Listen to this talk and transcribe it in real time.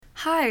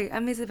Hi,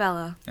 I'm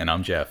Isabella. And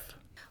I'm Jeff.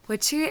 We're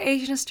two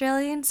Asian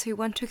Australians who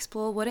want to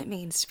explore what it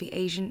means to be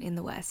Asian in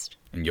the West.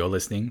 And you're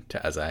listening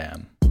to As I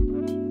Am.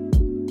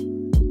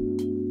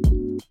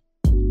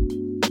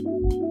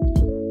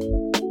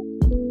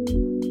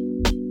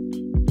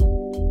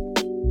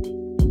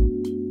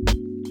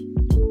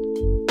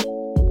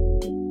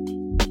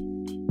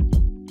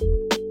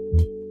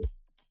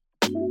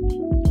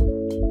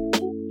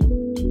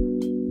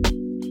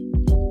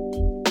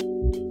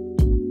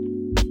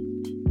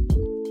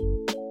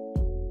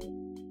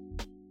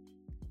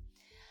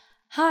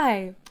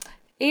 Hi,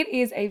 it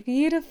is a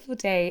beautiful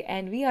day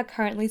and we are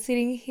currently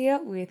sitting here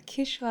with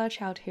Kishwa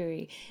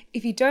Chowdhury.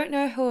 If you don't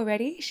know her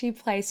already, she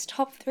placed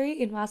top 3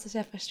 in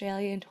MasterChef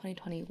Australia in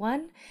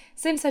 2021.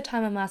 Since her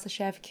time on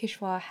MasterChef,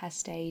 Kishwa has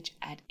staged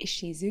at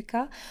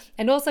Ishizuka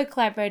and also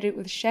collaborated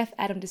with Chef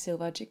Adam De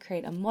Silva to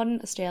create a modern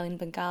Australian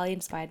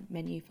Bengali-inspired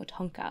menu for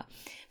Tonka.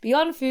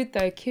 Beyond food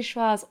though,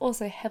 Kishwa is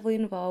also heavily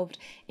involved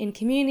in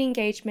community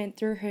engagement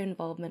through her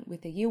involvement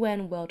with the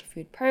UN World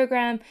Food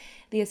Programme,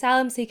 the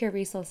Asylum Seeker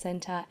Resource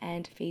Centre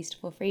and Feast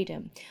for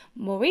Freedom.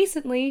 More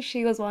recently,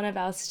 she was one of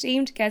our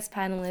esteemed guest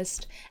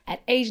panelists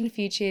at Asian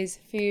Futures,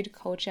 Food,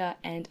 Culture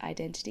and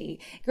Identity.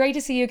 Great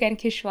to see you again,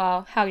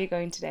 Kishwa. How are you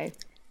going today?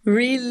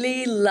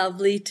 Really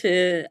lovely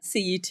to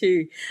see you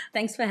too.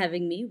 Thanks for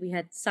having me. We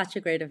had such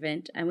a great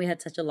event and we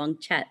had such a long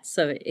chat.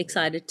 So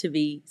excited to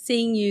be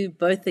seeing you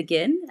both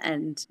again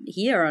and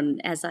here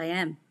on As I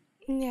Am.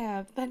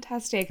 Yeah,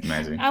 fantastic.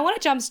 Amazing. I want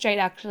to jump straight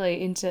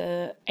actually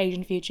into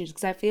Asian Futures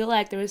because I feel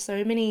like there were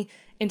so many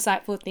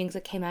insightful things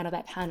that came out of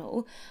that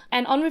panel.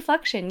 And on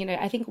reflection,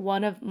 I think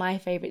one of my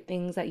favorite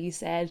things that you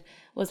said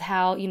was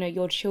how,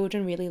 your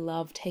children really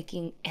love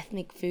taking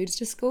ethnic foods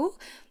to school.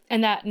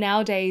 And that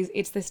nowadays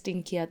it's the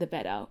stinkier the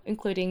better,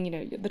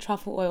 including, the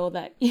truffle oil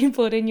that you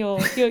put in your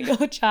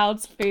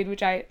child's food,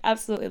 which I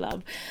absolutely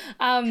love.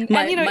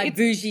 My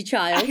bougie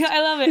child.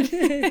 I love it.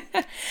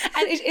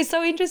 And it's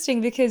so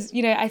interesting because,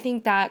 I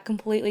think that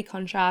completely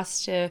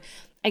contrasts to,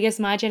 I guess,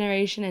 my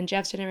generation and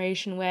Jeff's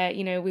generation where,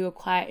 we were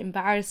quite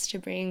embarrassed to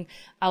bring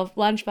our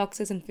lunch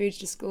boxes and foods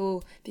to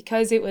school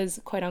because it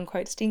was quote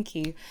unquote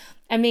stinky.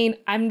 I mean,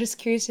 I'm just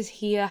curious to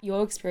hear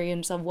your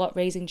experience of what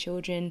raising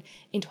children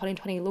in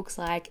 2020 looks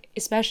like,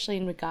 especially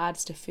in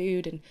regards to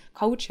food and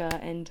culture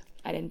and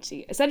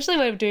identity. Essentially,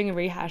 we're doing a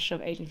rehash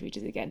of Asian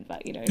Futures again,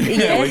 but,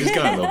 Yeah, we're just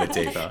going a little bit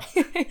deeper.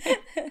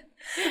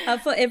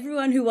 For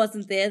everyone who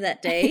wasn't there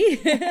that day.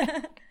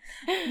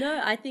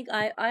 No, I think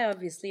I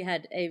obviously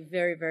had a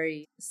very,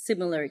 very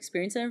similar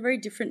experience and a very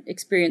different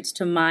experience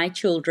to my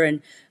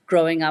children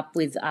growing up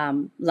with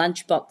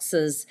lunch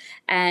boxes.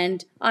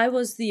 And I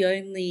was the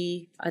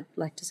only, I'd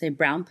like to say,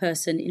 brown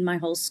person in my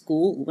whole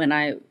school when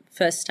I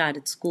first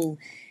started school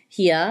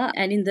here.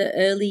 And in the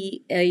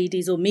early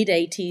 80s or mid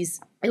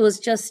 80s, it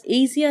was just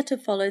easier to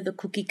follow the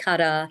cookie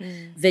cutter,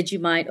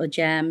 Vegemite or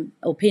jam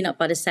or peanut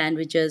butter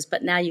sandwiches.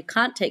 But now you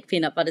can't take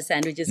peanut butter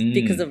sandwiches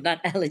because of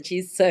nut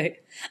allergies. So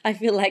I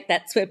feel like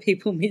that's where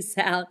people miss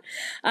out.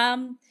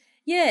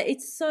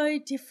 It's so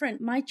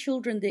different. My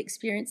children, the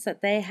experience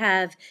that they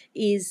have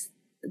is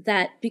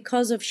that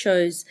because of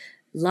shows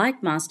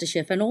like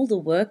MasterChef and all the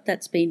work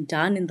that's been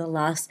done in the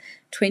last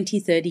 20,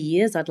 30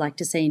 years, I'd like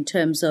to say, in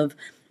terms of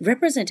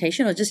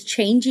representation or just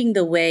changing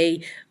the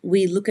way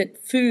we look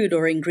at food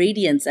or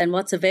ingredients and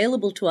what's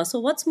available to us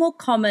or what's more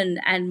common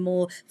and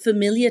more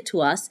familiar to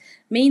us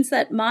means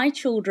that my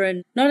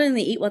children not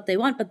only eat what they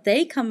want, but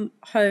they come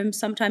home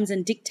sometimes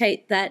and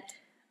dictate that,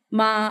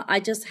 Ma, I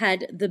just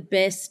had the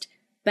best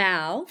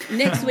bao.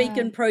 Next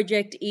weekend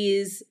project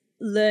is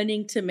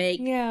learning to make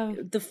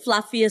the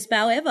fluffiest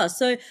bao ever.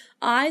 So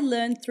I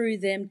learned through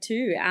them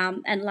too.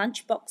 And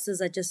lunch boxes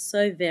are just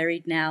so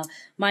varied now.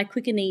 My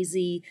quick and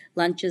easy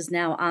lunches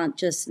now aren't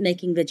just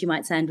making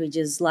Vegemite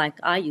sandwiches like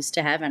I used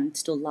to have and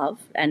still love.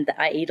 And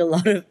I eat a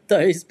lot of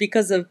those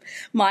because of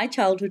my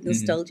childhood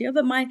nostalgia.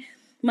 But my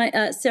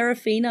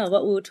Serafina,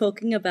 what we were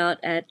talking about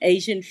at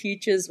Asian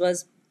Futures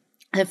was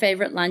her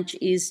favorite lunch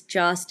is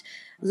just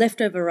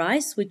leftover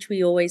rice, which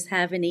we always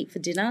have and eat for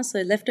dinner. So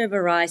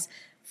leftover rice,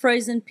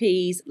 frozen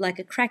peas, like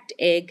a cracked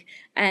egg,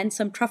 and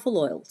some truffle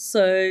oil.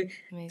 So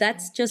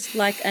that's just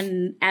like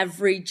an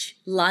average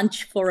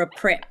lunch for a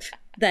prep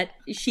that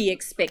she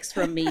expects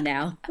from me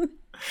now.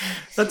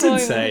 That's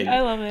insane.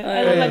 I love it.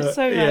 I love that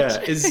so much.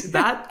 Yeah. Is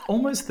that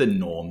almost the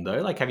norm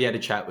though? Like, have you had a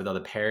chat with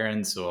other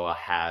parents or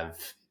have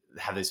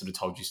they sort of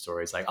told you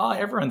stories like, oh,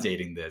 everyone's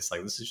eating this,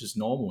 like this is just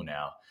normal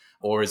now?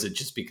 Or is it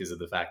just because of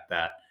the fact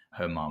that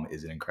her mum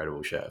is an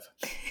incredible chef?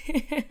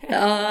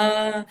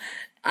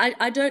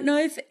 I don't know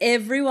if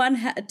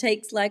everyone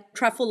takes like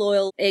truffle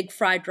oil egg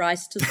fried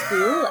rice to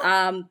school.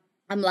 I'm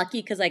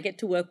lucky because I get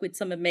to work with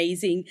some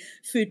amazing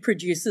food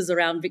producers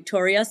around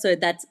Victoria. So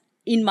that's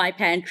in my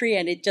pantry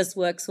and it just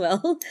works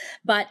well.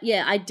 But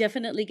yeah, I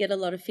definitely get a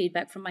lot of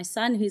feedback from my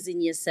son who's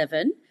in year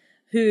 7,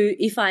 who,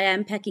 if I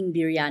am packing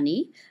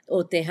biryani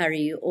or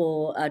tehari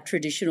or a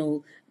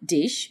traditional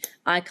dish,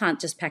 I can't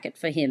just pack it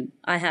for him.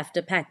 I have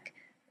to pack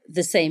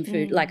the same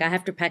food. Like I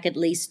have to pack at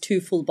least 2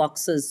 full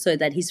boxes so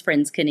that his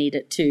friends can eat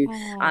it too.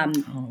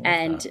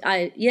 And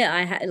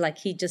like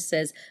he just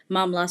says,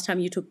 Mom, last time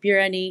you took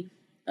biryani,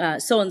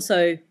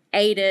 so-and-so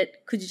ate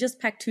it. Could you just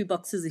pack 2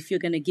 boxes if you're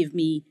going to give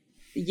me,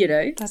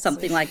 That's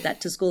something so like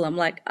that to school? I'm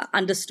like,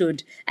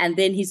 understood. And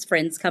then his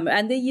friends come,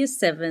 and they're year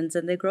 7s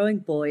and they're growing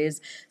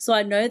boys. So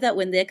I know that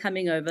when they're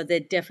coming over, they're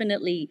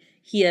definitely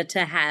here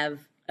to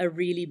have a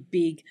really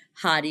big,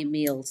 hearty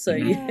meal. So,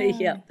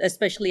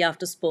 especially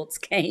after sports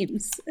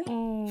games.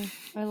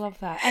 I love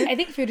that. And I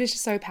think food is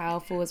just so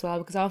powerful as well,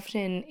 because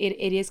often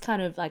it is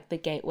kind of like the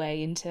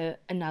gateway into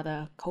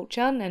another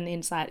culture and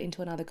insight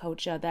into another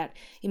culture that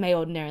you may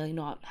ordinarily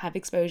not have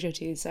exposure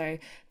to. So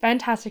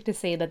fantastic to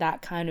see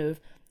that kind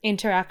of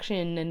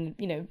interaction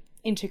and,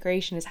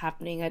 integration is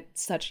happening at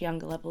such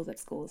younger levels at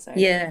school. So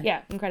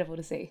yeah, incredible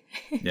to see.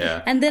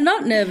 Yeah. And they're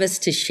not nervous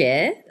to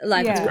share.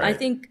 Like Yeah. I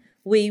think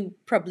we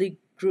probably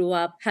grew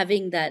up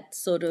having that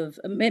sort of,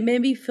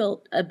 maybe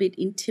felt a bit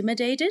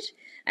intimidated,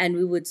 and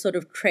we would sort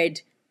of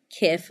tread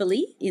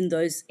carefully in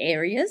those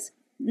areas.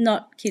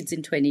 Not kids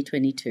in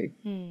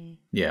 2022.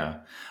 Yeah.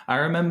 I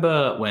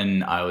remember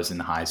when I was in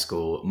high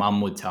school,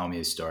 Mum would tell me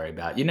a story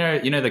about,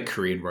 the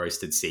Korean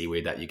roasted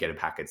seaweed that you get in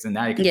packets, and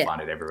now you can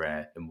find it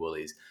everywhere in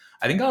Woolies.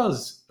 I think I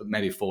was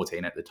maybe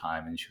 14 at the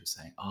time, and she was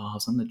saying, I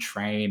was on the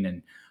train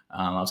and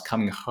I was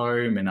coming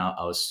home and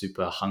I was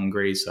super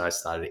hungry, so I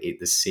started to eat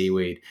the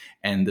seaweed.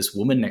 And this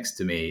woman next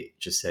to me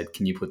just said,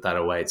 "Can you put that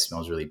away? It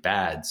smells really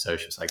bad." So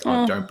she was like,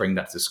 "Don't bring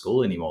that to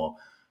school anymore."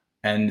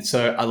 And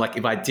so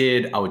if I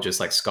did, I would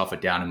just scoff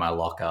it down in my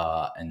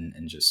locker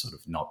and just sort of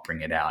not bring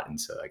it out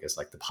into, I guess,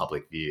 the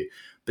public view.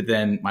 But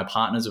then my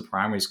partner's a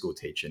primary school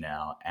teacher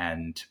now,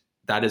 and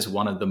that is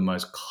one of the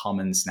most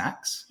common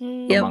snacks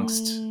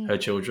amongst her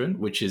children,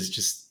 which is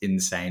just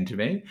insane to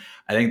me.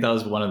 I think that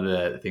was one of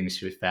the things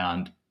she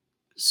found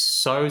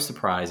so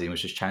surprising,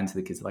 was just chatting to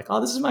the kids like,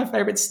 "Oh, this is my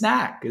favorite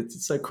snack.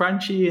 It's so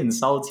crunchy and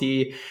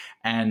salty."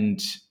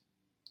 And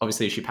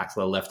obviously she packs a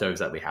lot of leftovers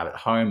that we have at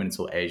home, and it's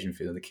all Asian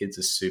food, and the kids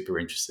are super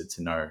interested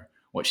to know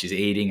what she's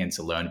eating and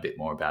to learn a bit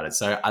more about it.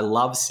 So I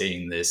love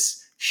seeing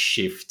this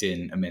shift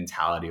in a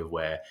mentality of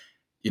where,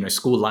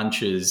 school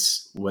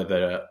lunches,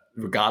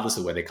 regardless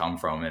of where they come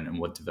from and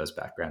what diverse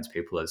backgrounds,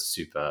 people are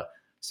super,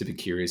 super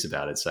curious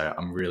about it. So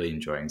I'm really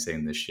enjoying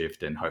seeing this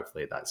shift, and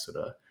hopefully that sort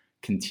of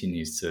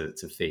continues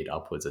to feed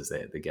upwards as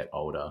they get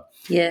older.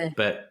 Yeah.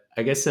 But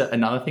I guess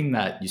another thing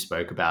that you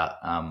spoke about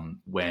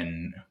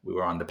when we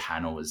were on the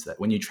panel was that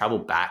when you travel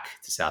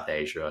back to South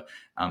Asia,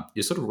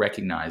 you're sort of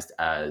recognized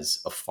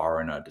as a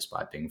foreigner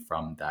despite being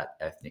from that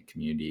ethnic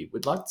community.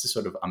 We'd like to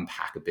sort of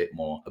unpack a bit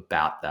more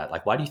about that.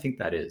 Why do you think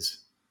that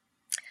is?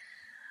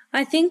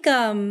 I think,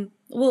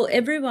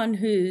 everyone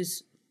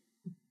who's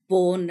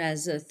born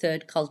as a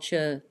third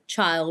culture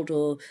child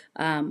or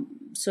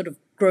sort of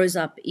grows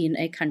up in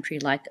a country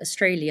like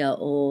Australia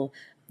or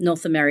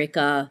North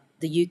America,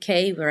 the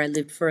UK, where I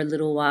lived for a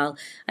little while,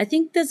 I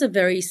think there's a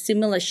very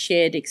similar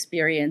shared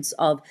experience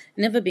of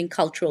never being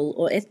cultural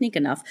or ethnic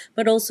enough,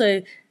 but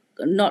also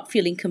not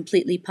feeling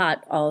completely part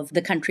of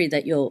the country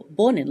that you're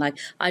born in.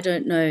 I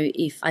don't know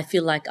if I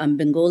feel like I'm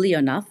Bengali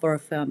enough or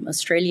if I'm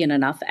Australian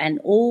enough, and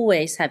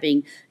always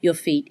having your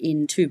feet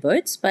in 2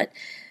 boats. But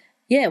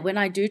yeah, when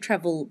I do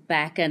travel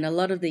back, and a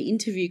lot of the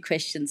interview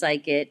questions I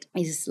get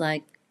is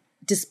like,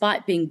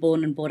 despite being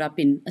born and brought up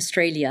in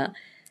Australia,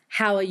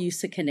 how are you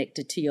so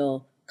connected to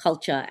your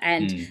culture?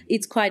 And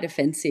it's quite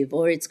offensive,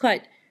 or it's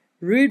quite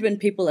rude when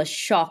people are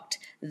shocked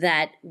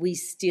that we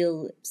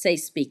still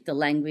speak the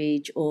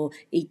language or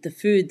eat the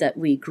food that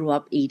we grew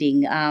up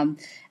eating.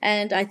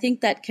 And I think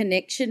that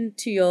connection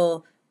to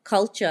your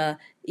culture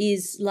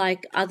is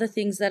like other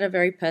things that are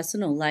very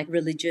personal, like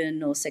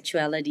religion or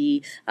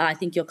sexuality. I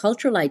think your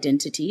cultural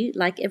identity,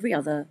 like every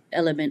other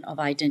element of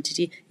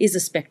identity, is a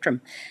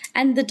spectrum.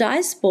 And the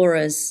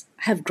diasporas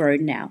have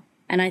grown now.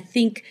 And I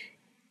think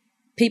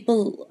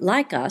people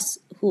like us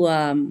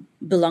who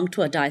belong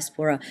to a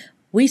diaspora,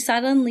 we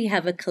suddenly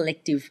have a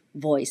collective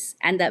voice,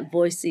 and that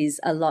voice is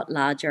a lot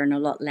larger and a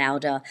lot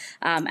louder.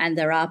 And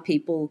there are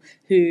people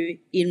who,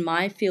 in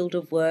my field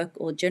of work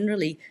or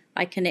generally,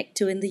 I connect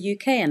to in the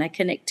UK and I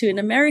connect to in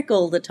America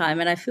all the time.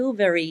 And I feel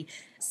very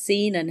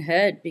seen and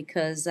heard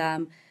because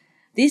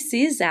this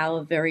is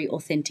our very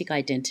authentic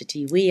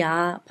identity. We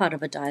are part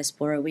of a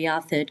diaspora. We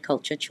are third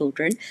culture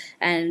children.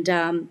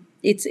 And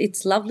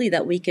it's lovely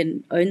that we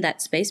can own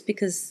that space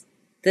because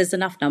there's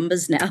enough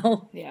numbers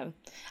now. Yeah.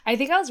 I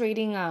think I was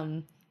reading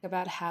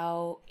about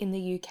how in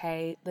the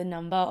UK, the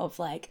number of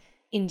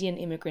Indian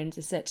immigrants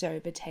is set to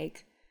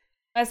overtake.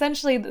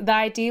 Essentially, the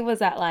idea was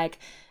that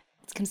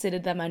it's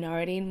considered the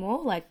minority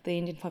more, the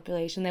Indian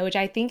population there, which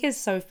I think is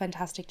so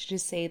fantastic to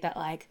just see that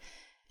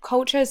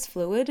culture is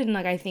fluid. And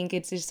I think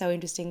it's just so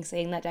interesting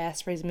seeing that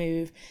diasporas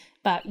move,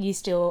 but you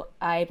still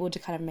are able to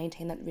kind of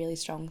maintain that really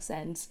strong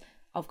sense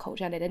of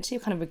culture and identity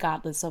kind of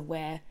regardless of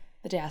where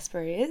the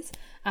diaspora is.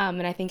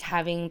 And I think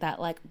having that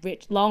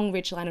rich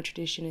line of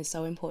tradition is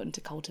so important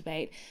to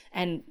cultivate,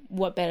 and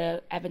what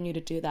better avenue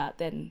to do that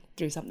than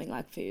through something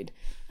like food.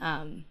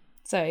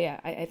 So yeah,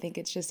 I think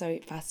it's just so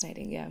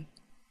fascinating. Yeah.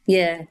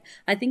 Yeah,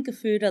 I think the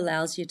food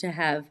allows you to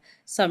have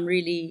some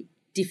really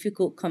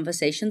difficult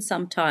conversations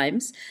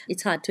sometimes.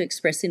 It's hard to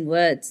express in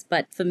words,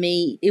 but for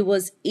me, it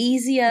was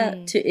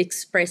easier to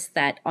express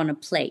that on a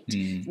plate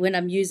when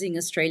I'm using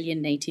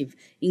Australian native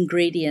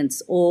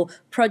ingredients or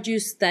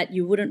produce that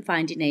you wouldn't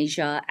find in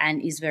Asia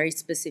and is very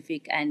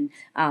specific and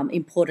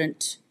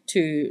important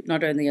to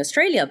not only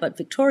Australia, but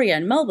Victoria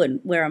and Melbourne,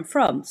 where I'm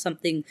from,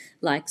 something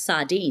like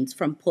sardines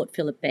from Port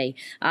Phillip Bay.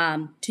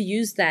 To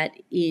use that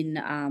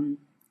in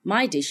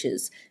my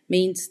dishes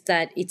means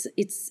that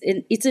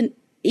it's an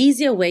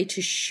easier way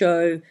to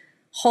show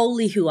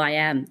wholly who I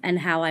am and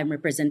how I'm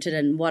represented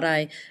and what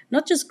I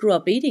not just grew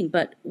up eating,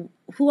 but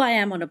who I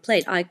am on a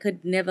plate. I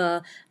could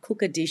never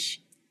cook a dish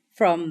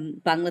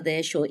from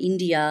Bangladesh or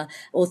India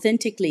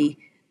authentically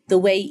the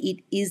way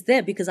it is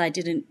there because I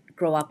didn't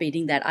grow up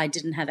eating that. I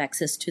didn't have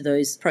access to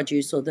those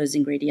produce or those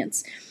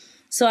ingredients.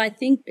 So I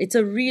think it's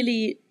a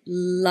really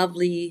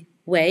lovely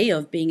way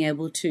of being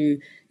able to,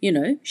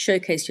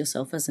 showcase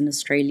yourself as an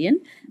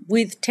Australian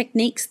with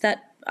techniques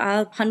that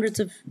are hundreds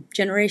of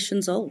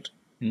generations old.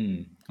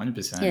 100%.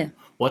 Yeah.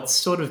 What's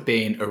sort of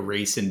been a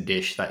recent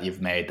dish that you've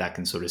made that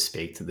can sort of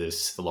speak to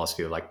this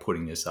philosophy of like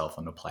putting yourself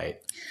on a plate?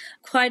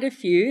 Quite a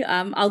few.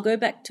 I'll go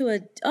back to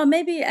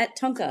maybe at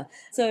Tonka.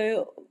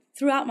 So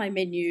throughout my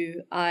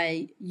menu,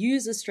 I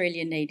use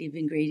Australian native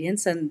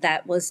ingredients, and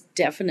that was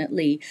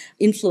definitely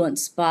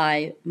influenced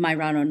by my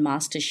run on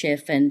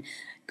MasterChef and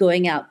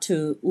going out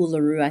to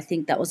Uluru. I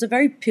think that was a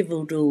very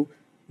pivotal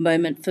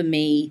moment for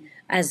me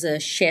as a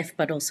chef,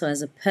 but also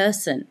as a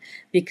person,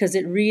 because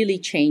it really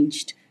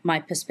changed my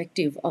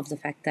perspective of the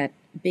fact that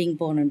being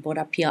born and brought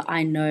up here,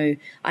 I know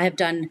I have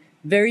done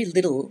very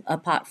little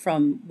apart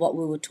from what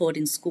we were taught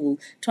in school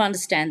to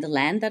understand the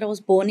land that I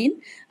was born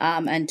in,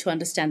 and to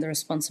understand the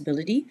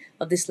responsibility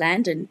of this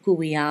land and who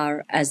we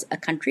are as a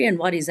country and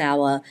what is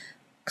our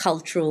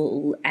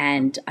cultural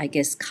and, I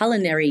guess,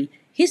 culinary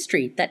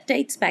history that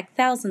dates back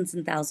thousands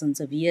and thousands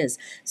of years.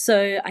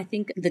 So I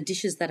think the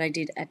dishes that I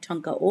did at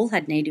Tonka all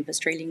had native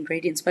Australian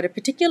ingredients, but a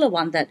particular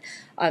one that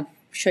I've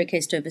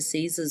showcased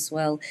overseas as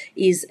well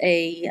is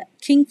a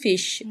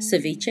kingfish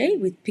ceviche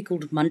with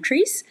pickled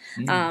munchies.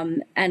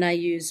 And I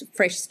use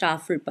fresh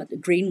starfruit, but the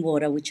green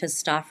water, which has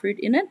starfruit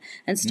in it.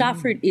 And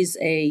starfruit is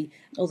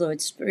although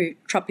it's very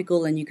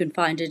tropical and you can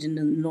find it in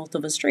the north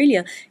of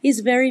Australia, is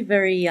very,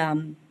 very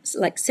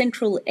like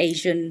Central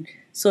Asian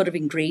sort of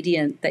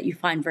ingredient that you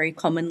find very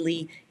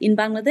commonly in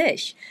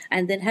Bangladesh.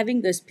 And then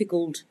having those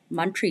pickled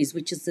munchies,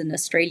 which is an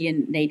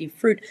Australian native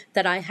fruit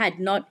that I had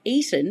not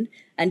eaten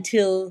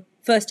until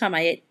first time I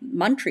ate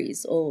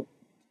munchies or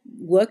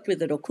worked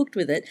with it or cooked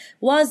with it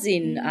was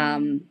in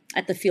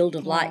at the Field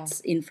of Lights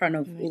in front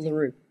of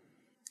Uluru.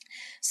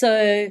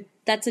 So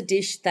that's a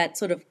dish that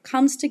sort of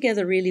comes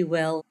together really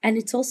well. And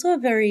it's also a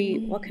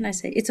very, what can I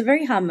say? It's a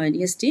very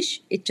harmonious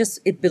dish.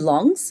 It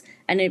belongs.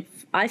 And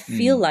I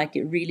feel like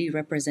it really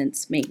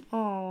represents me.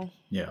 Oh,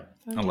 Yeah,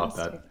 fantastic. I love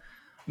that.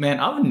 Man,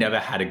 I've never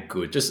had a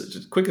good,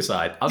 just quick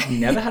aside, I've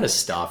never had a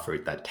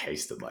starfruit that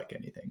tasted like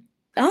anything.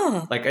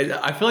 Oh, Like,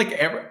 I feel like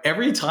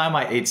every time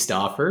I eat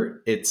starfruit,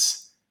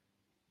 it's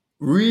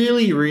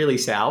really, really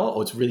sour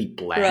or it's really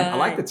bland. I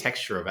like the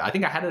texture of it. I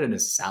think I had it in a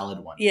salad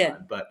one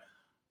time, but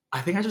I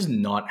think I just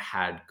not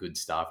had good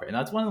starfruit. And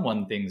that's one of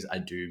the things I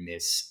do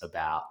miss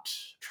about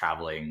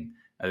traveling.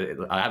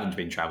 I haven't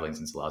been traveling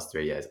since the last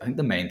 3 years. I think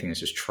the main thing is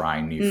just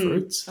trying new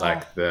fruits.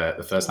 Like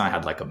the first time I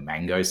had like a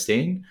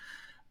mangosteen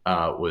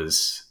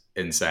was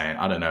insane.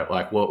 I don't know.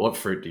 Like what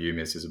fruit do you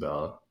miss,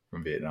 Isabella,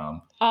 from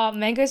Vietnam?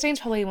 Mangosteen's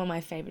probably one of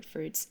my favorite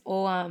fruits.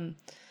 Or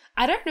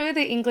I don't know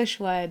the English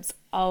words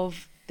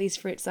of these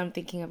fruits I'm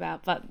thinking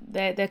about, but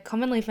they're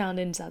commonly found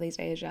in Southeast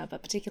Asia,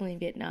 but particularly in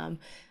Vietnam.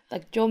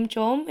 Like jom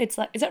jom, is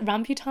it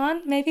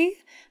rambutan maybe?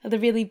 The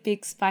really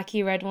big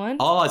spiky red one.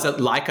 Oh, is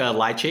it like a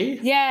lychee?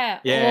 Yeah.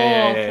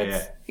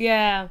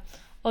 Yeah.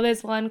 Or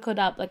there's one called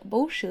like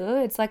bou shu.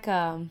 It's like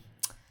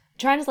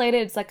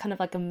translated, it's like kind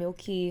of like a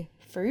milky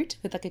fruit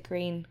with like a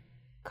green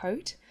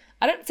coat.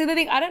 I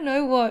don't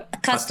know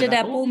what custard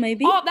apple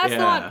maybe. Oh,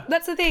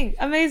 that's the thing.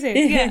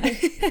 Amazing. Yeah.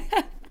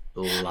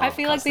 I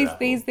feel like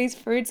these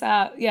fruits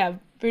are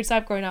fruits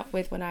I've grown up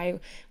with when I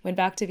went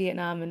back to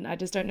Vietnam, and I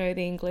just don't know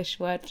the English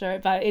word for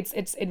it, but it's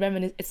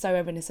so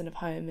reminiscent of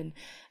home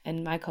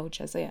and my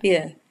culture. So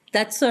yeah,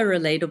 that's so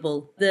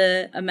relatable.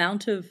 The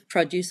amount of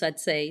produce I'd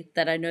say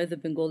that I know the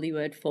Bengali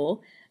word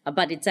for,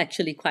 but it's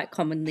actually quite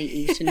commonly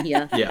eaten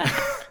here. Yeah.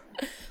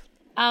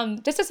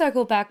 Just to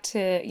circle back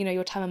to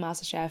your time on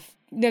MasterChef,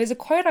 there's a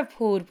quote I've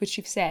pulled which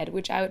you've said,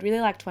 which I would really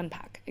like to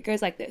unpack. It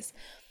goes like this.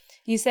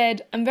 You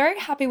said, "I'm very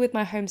happy with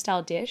my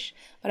home-style dish,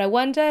 but I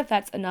wonder if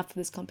that's enough for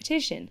this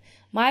competition.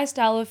 My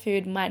style of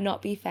food might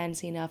not be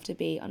fancy enough to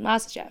be on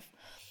MasterChef."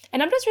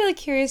 And I'm just really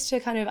curious to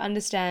kind of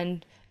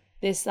understand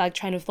this like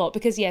train of thought,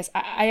 because yes,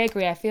 I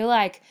agree. I feel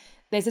like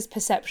there's this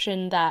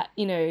perception that,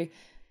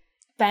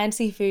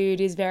 fancy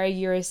food is very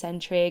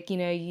Eurocentric.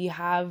 You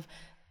have,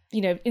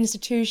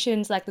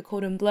 institutions like the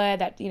Cordon Bleu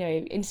that,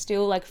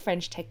 instill like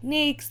French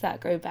techniques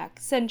that go back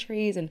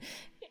centuries, and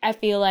I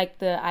feel like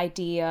the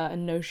idea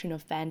and notion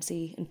of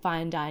fancy and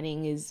fine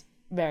dining is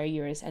very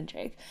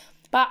Eurocentric.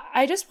 But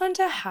I just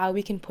wonder how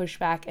we can push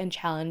back and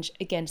challenge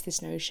against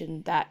this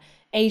notion that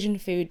Asian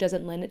food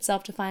doesn't lend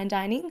itself to fine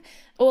dining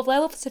or the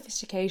level of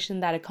sophistication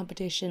that a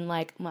competition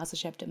like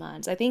MasterChef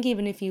demands. I think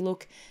even if you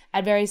look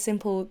at very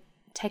simple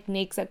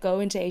techniques that go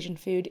into Asian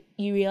food,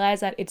 you realize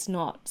that it's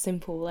not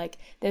simple. Like,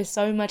 there's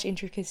so much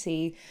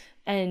intricacy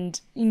and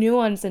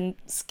nuance and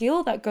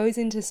skill that goes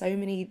into so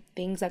many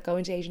things that go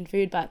into Asian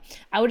food. But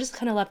I would just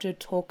kind of love to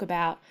talk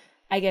about,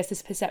 I guess,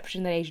 this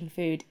perception that Asian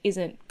food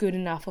isn't good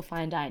enough for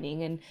fine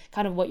dining and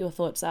kind of what your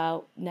thoughts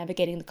are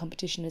navigating the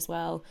competition as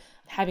well,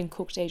 having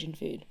cooked Asian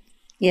food.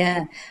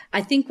 Yeah,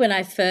 I think when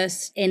I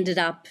first ended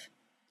up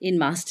in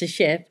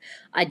MasterChef,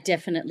 I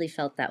definitely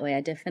felt that way.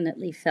 I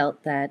definitely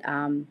felt that,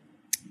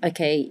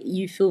 okay,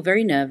 you feel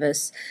very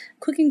nervous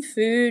cooking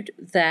food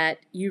that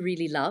you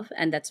really love,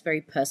 and that's very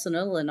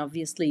personal. And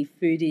obviously,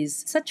 food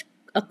is such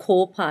a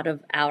core part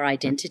of our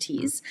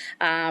identities.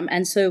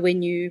 And so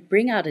when you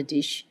bring out a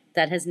dish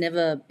that has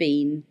never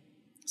been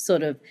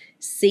sort of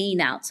seen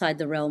outside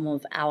the realm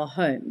of our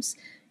homes,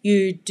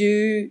 you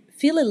do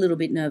feel a little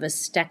bit nervous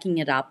stacking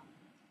it up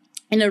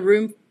in a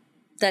room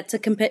that's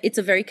it's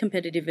a very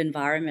competitive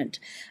environment.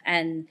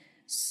 And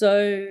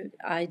so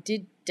I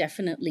did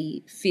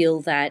definitely feel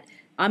that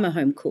I'm a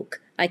home cook.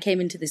 I came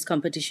into this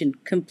competition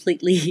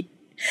completely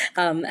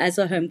as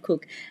a home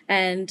cook.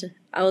 And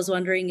I was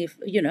wondering if,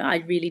 I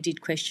really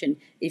did question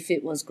if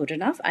it was good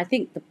enough. I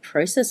think the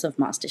process of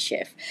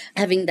MasterChef,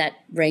 having that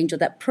range or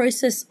that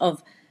process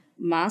of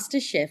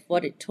MasterChef,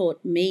 what it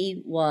taught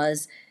me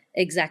was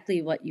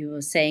exactly what you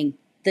were saying.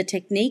 The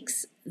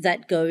techniques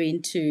that go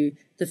into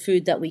the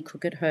food that we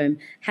cook at home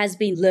has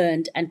been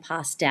learned and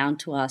passed down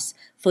to us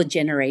for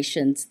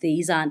generations.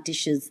 These aren't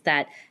dishes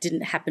that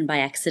didn't happen by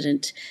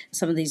accident.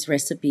 Some of these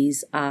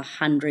recipes are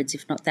hundreds,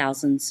 if not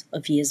thousands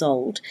of years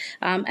old,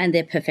 and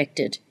they're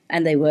perfected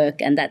and they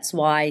work. And that's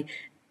why,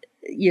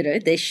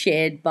 they're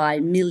shared by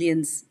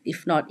millions,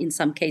 if not in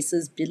some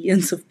cases,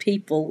 billions of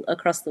people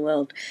across the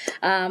world.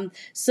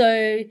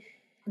 So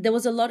there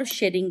was a lot of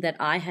shedding that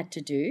I had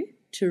to do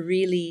to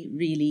really,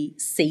 really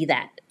see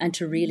that and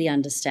to really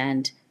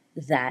understand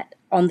that.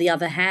 On the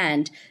other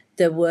hand,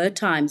 there were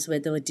times where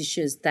there were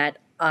dishes that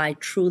I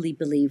truly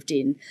believed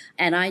in.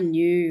 And I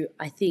knew,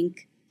 I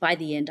think by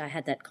the end, I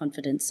had that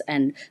confidence.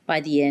 And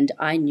by the end,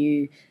 I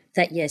knew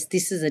that, yes,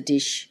 this is a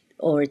dish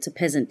or it's a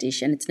peasant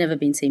dish and it's never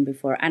been seen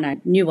before. And I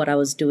knew what I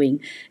was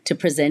doing to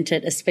present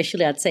it,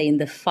 especially I'd say in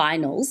the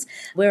finals,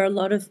 where a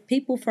lot of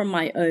people from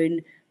my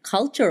own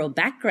culture or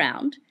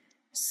background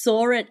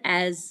saw it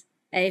as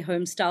a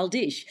home style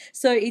dish.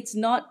 So it's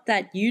not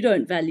that you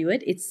don't value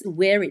it, it's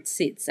where it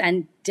sits.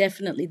 And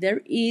definitely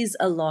there is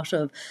a lot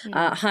of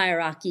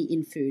hierarchy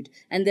in food.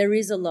 And there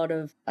is a lot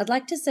of, I'd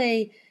like to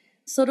say,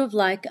 sort of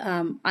like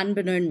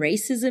unbeknown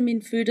racism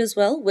in food as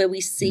well, where we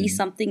see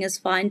something as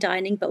fine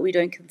dining, but we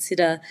don't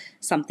consider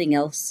something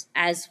else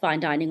as fine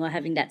dining or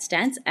having that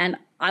stance. And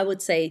I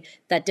would say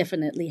that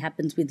definitely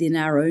happens within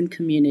our own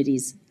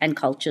communities and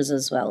cultures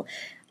as well.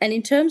 And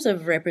in terms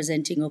of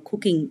representing or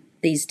cooking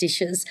these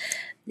dishes,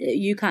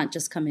 you can't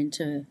just come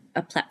into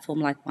a platform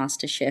like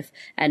MasterChef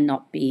and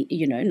not be,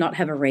 not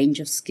have a range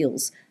of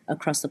skills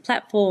across the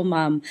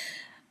platform.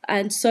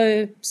 And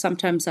so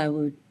sometimes I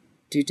would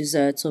do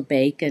desserts or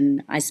bake,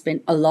 and I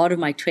spent a lot of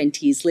my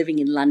 20s living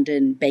in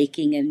London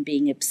baking and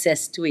being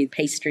obsessed with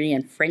pastry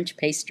and French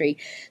pastry.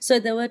 So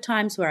there were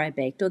times where I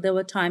baked, or there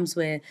were times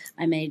where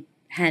I made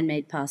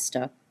handmade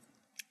pasta,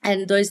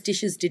 and those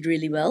dishes did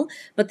really well.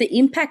 But the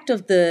impact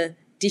of the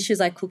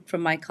dishes I cooked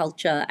from my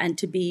culture, and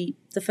to be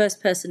the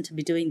first person to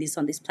be doing this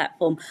on this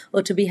platform,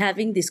 or to be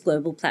having this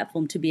global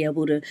platform to be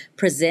able to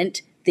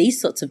present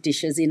these sorts of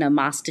dishes in a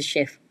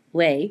MasterChef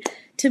way,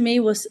 to me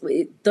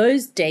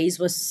those days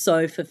were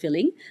so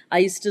fulfilling. I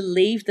used to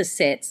leave the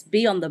sets,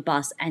 be on the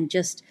bus, and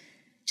just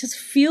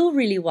feel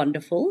really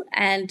wonderful.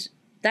 And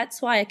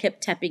that's why I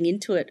kept tapping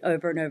into it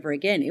over and over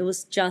again. It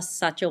was just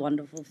such a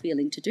wonderful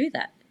feeling to do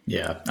that.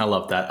 Yeah, I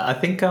love that. I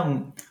think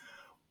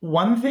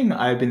one thing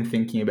I've been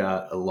thinking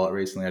about a lot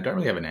recently, I don't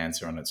really have an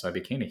answer on it, so I'd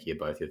be keen to hear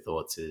both your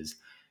thoughts, is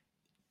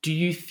do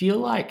you feel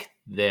like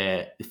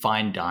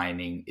fine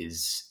dining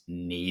is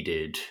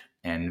needed?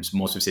 And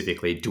more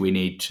specifically, do we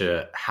need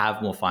to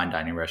have more fine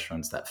dining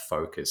restaurants that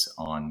focus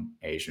on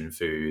Asian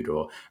food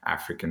or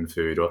African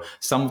food or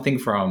something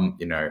from,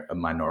 a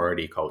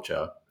minority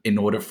culture in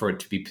order for it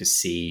to be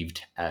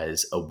perceived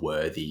as a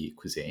worthy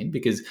cuisine?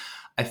 Because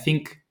I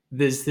think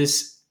there's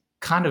this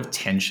kind of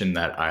tension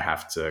that I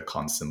have to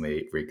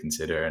constantly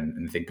reconsider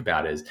and think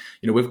about is,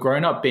 we've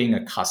grown up being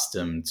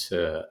accustomed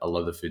to a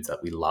lot of the foods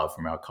that we love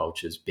from our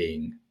cultures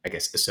being, I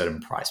guess, a certain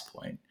price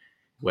point.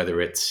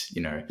 Whether it's,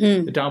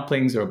 the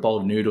dumplings or a bowl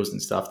of noodles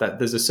and stuff, that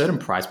there's a certain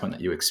price point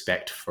that you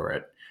expect for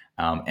it.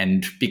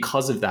 And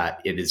because of that,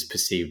 it is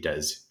perceived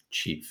as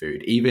cheap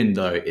food, even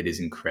though it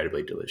is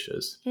incredibly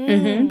delicious.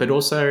 Mm-hmm. But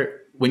also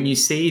when you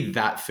see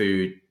that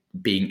food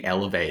being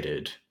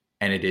elevated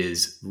and it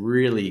is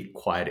really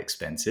quite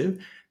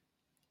expensive,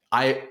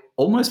 I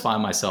almost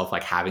find myself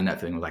like having that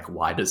feeling of like,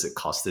 why does it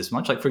cost this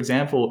much? Like, for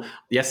example,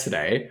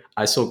 yesterday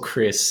I saw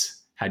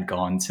Chris had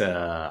gone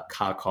to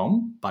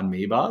Carcom Banh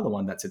Mi Bar, the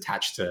one that's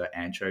attached to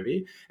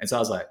Anchovy. And so I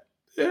was like,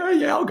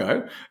 yeah, I'll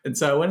go. And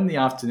so I went in the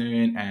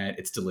afternoon and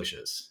it's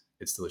delicious.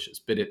 It's delicious,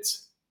 but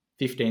it's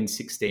 15,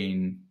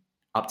 16,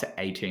 up to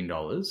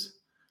 $18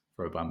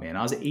 for a banh mi. And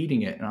I was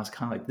eating it and I was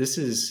kind of like, this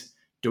is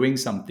doing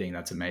something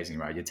that's amazing,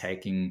 right? You're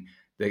taking,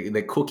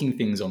 they're cooking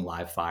things on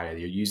live fire.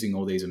 You're using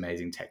all these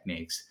amazing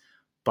techniques,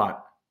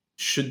 but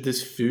should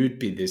this food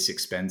be this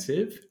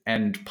expensive?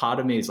 And part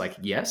of me is like,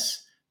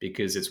 yes,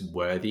 because it's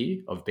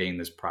worthy of being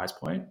this price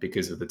point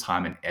because of the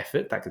time and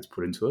effort that gets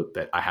put into it.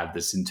 But I have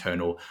this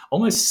internal,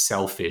 almost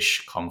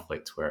selfish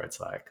conflict where it's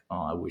like,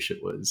 oh, I wish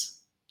it was,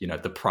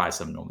 the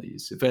price I'm normally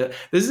used to. But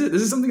this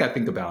is something I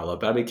think about a lot.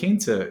 But I'd be keen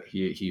to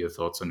hear your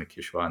thoughts on it,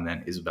 Kishwa, and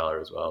then Isabella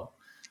as well.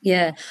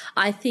 Yeah,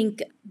 I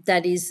think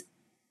that is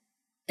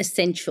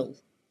essential.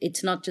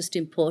 It's not just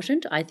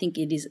important. I think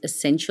it is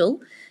essential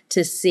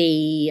to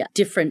see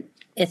different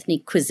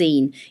ethnic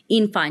cuisine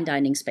in fine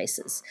dining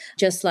spaces,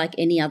 just like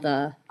any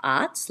other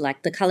arts,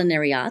 like the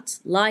culinary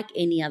arts, like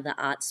any other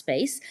art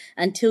space,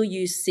 until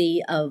you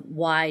see a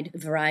wide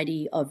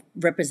variety of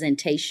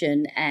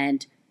representation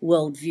and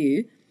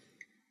worldview.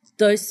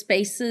 Those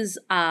spaces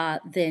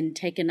are then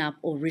taken up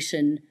or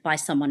written by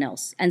someone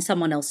else, and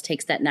someone else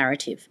takes that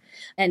narrative.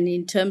 And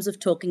in terms of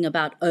talking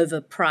about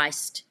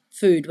overpriced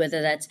food,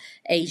 whether that's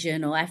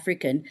Asian or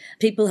African,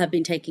 people have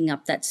been taking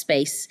up that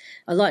space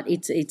a lot.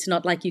 It's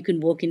not like you can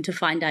walk into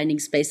fine dining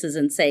spaces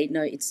and say,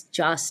 no, it's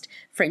just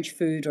French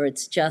food or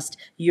it's just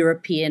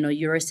European or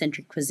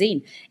Eurocentric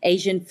cuisine.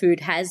 Asian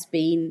food has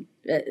been,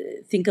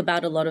 think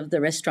about a lot of the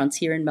restaurants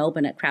here in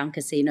Melbourne at Crown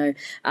Casino,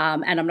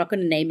 and I'm not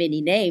going to name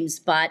any names,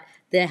 but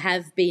there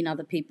have been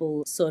other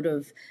people sort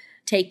of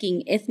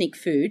taking ethnic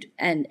food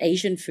and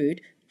Asian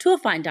food to a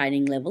fine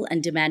dining level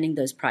and demanding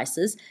those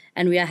prices,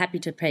 and we are happy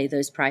to pay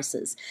those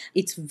prices.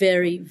 It's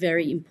very,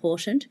 very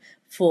important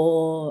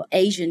for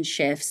Asian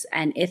chefs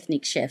and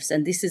ethnic chefs,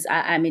 and this is,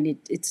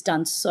 it's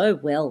done so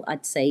well,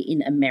 I'd say,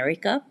 in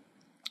America,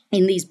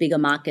 in these bigger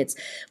markets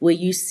where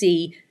you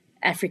see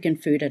African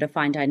food at a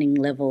fine dining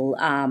level,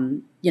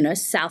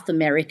 South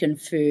American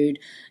food,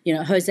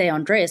 Jose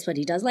Andres, what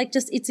he does, like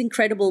just it's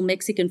incredible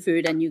Mexican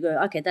food. And you go,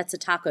 okay, that's a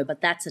taco,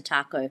 but that's a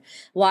taco.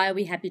 Why are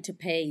we happy to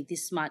pay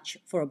this much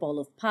for a bowl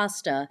of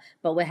pasta,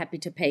 but we're happy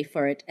to pay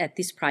for it at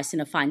this price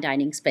in a fine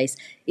dining space?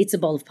 It's a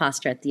bowl of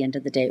pasta at the end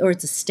of the day, or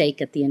it's a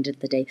steak at the end of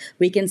the day.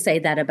 We can say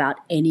that about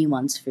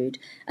anyone's food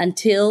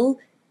until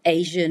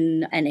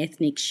Asian and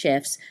ethnic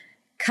chefs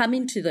come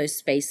into those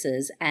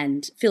spaces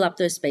and fill up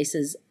those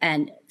spaces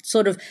and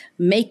sort of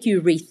make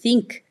you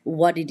rethink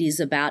what it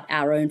is about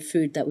our own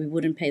food that we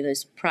wouldn't pay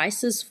those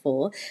prices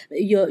for.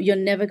 You're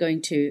never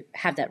going to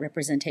have that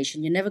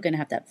representation. You're never going to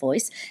have that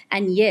voice.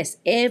 And yes,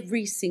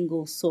 every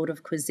single sort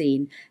of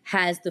cuisine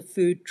has the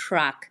food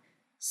truck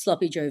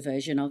Sloppy Joe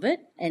version of it,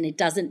 and it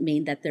doesn't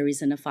mean that there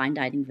isn't a fine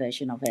dining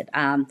version of it.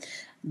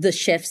 The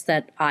chefs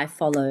that I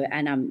follow,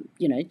 and I'm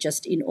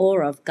just in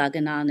awe of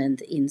Gagan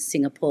Anand in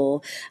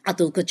Singapore,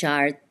 Atul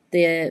Kochhar,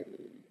 they're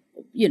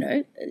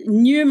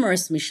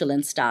numerous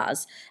Michelin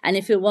stars. And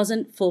if it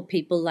wasn't for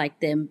people like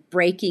them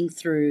breaking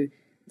through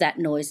that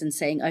noise and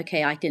saying,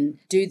 okay, I can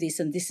do this,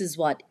 and this is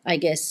what I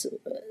guess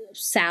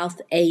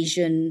South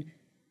Asian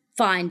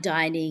fine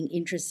dining,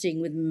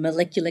 interesting with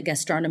molecular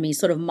gastronomy,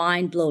 sort of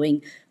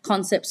mind-blowing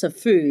concepts of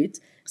food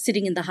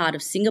sitting in the heart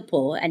of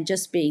Singapore, and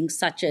just being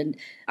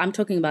I'm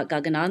talking about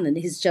Gagan Anand,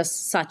 he's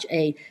just such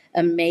a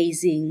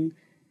amazing,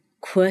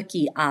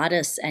 quirky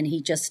artist, and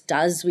he just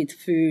does with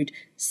food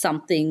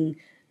something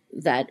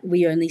that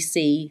we only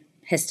see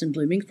Heston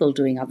Blumenthal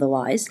doing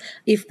otherwise.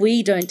 If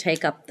we don't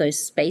take up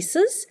those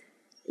spaces,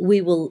 we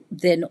will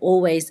then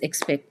always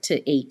expect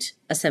to eat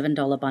a $7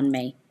 banh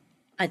mi.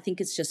 I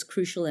think it's just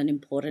crucial and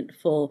important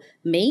for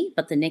me,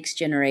 but the next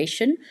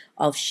generation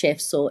of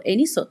chefs or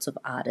any sorts of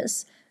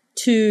artists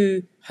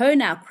to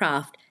hone our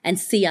craft and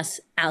see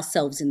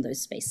ourselves in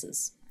those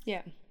spaces.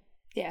 Yeah.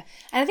 Yeah.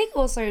 And I think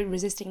also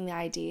resisting the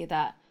idea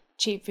that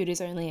cheap food is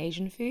only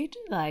Asian food.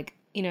 Like,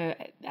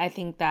 I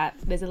think that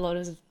there's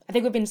I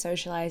think we've been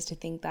socialized to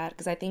think that,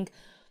 because I think,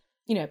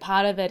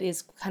 part of it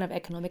is kind of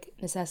economic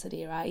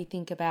necessity, right? You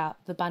think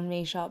about the banh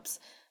mi shops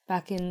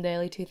back in the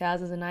early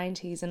 2000s and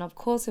 90s, and of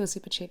course it was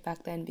super cheap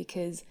back then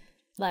because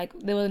like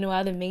there were no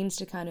other means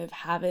to kind of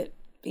have it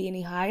be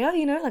any higher,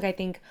 I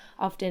think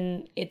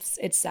often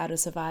it's out of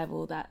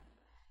survival that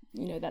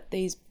that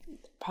these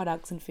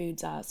products and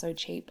foods are so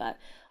cheap. But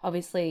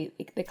obviously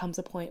there comes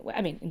a point where,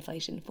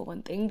 inflation for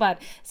one thing,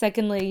 but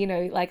secondly,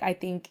 I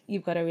think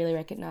you've got to really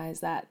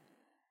recognize that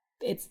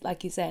it's,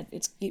 like you said,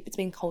 it's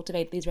been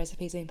cultivated, these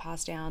recipes being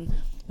passed down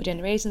for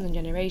generations and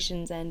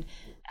generations, and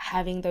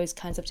having those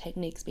kinds of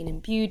techniques being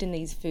imbued in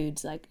these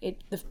foods, like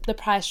the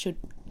price should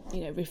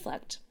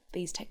reflect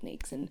these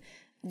techniques and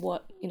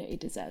what it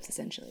deserves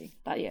essentially.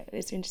 But yeah,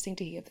 it's interesting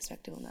to hear your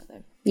perspective on that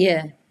though.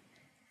 Yeah,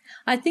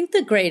 I think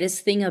the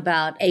greatest thing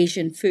about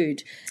Asian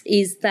food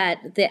is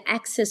that the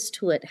access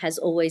to it has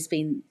always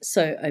been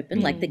so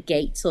open, like the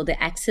gates or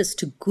the access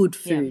to good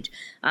food,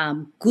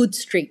 good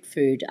street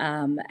food,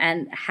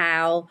 and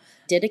how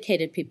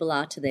dedicated people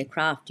are to their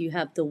craft. You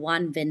have the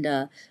one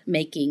vendor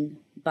making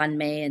banh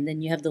mi, and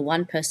then you have the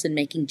one person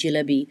making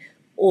jalebi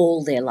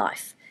all their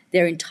life,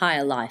 their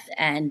entire life,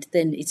 and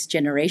then it's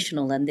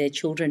generational and their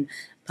children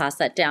pass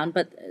that down.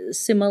 But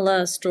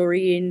similar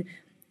story in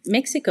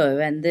Mexico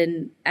and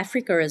then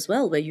Africa as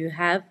well, where you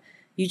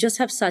just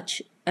have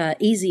such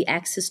easy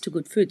access to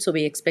good food, so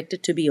we expect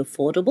it to be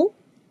affordable.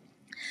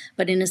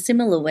 But in a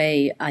similar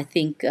way, I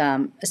think,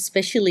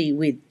 especially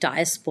with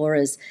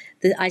diasporas,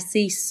 that I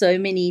see so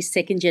many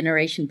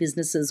second-generation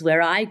businesses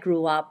where I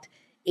grew up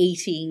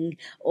eating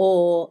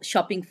or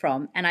shopping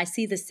from, and I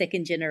see the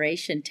second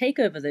generation take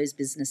over those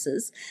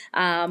businesses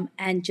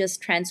and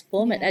just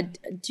transform it.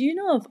 Do you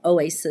know of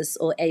Oasis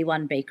or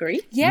A1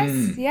 Bakery?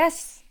 Yes,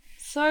 yes.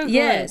 So good.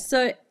 Yeah,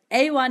 so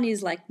A1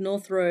 is like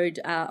North Road,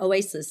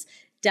 Oasis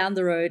down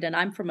the road, and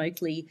I'm from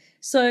Oakley.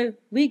 So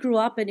we grew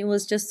up and it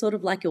was just sort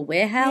of like a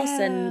warehouse,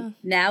 and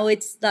now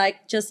it's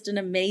like just an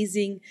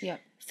amazing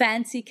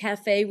fancy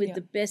cafe with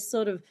the best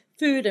sort of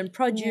food and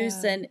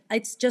produce, and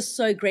it's just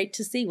so great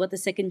to see what the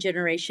second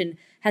generation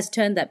has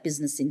turned that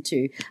business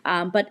into.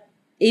 But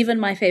even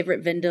my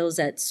favorite vendors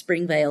at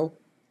Springvale,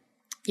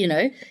 you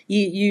know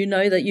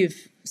that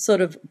you've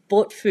sort of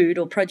bought food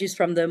or produce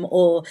from them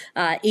or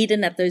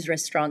eaten at those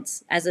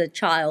restaurants as a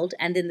child,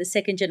 and then the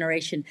second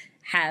generation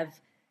have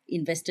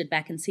invested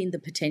back and seen the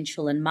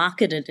potential and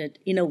marketed it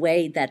in a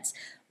way that's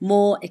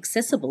more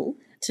accessible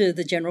to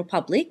the general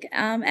public.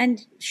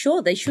 And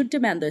sure, they should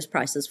demand those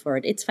prices for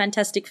it. It's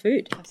fantastic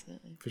food.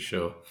 Absolutely. For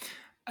sure.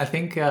 I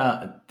think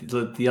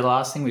the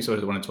last thing we sort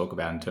of want to talk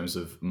about in terms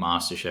of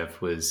MasterChef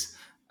was,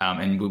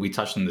 and we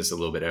touched on this a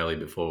little bit earlier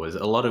before, was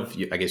a lot of,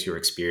 I guess, your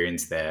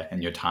experience there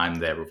and your time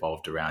there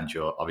revolved around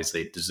your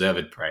obviously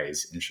deserved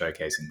praise in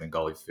showcasing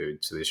Bengali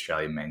food to the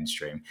Australian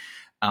mainstream.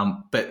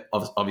 But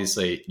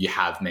obviously you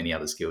have many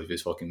other skills. You're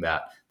talking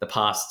about the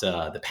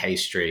pasta, the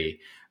pastry,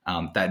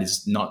 that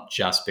is not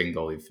just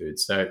Bengali food.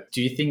 So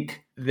do you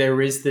think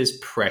there is this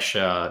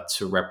pressure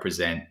to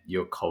represent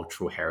your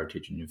cultural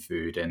heritage in your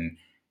food, and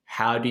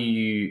how do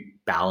you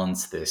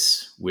balance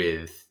this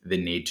with the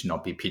need to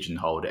not be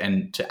pigeonholed?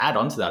 And to add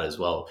on to that as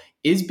well,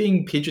 is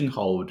being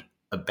pigeonholed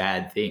a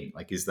bad thing?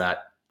 Like, is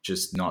that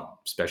just not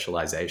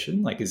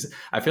specialization?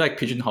 I feel like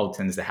pigeonhole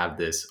tends to have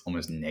this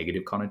almost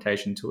negative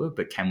connotation to it,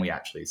 but can we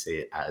actually see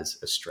it as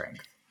a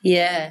strength?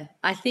 Yeah,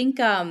 I think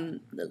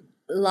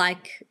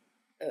like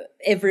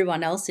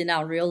everyone else in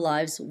our real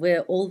lives,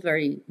 we're all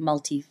very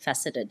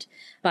multifaceted.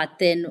 But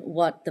then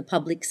what the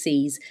public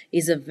sees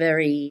is a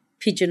very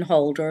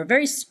pigeonholed or a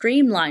very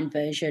streamlined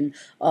version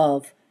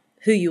of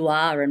who you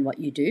are and what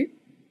you do.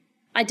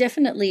 I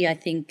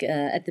think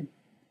at the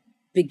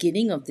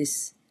beginning of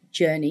this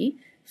journey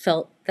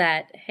felt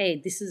that,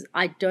 hey,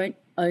 I don't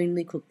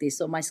only cook this,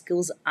 or my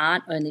skills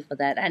aren't only for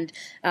that. And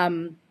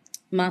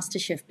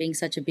MasterChef being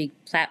such a big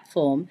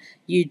platform,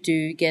 you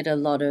do get a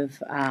lot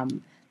of,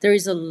 there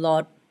is a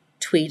lot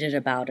tweeted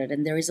about it,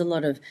 and there is a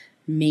lot of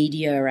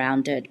media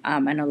around it,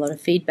 and a lot of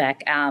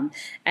feedback.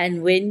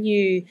 And when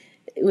you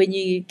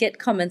get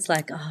comments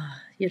like,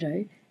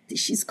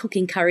 she's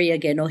cooking curry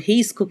again, or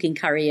he's cooking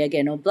curry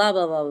again, or blah,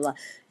 blah, blah, blah,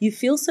 you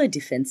feel so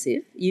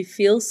defensive. You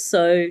feel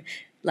so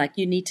like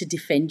you need to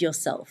defend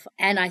yourself.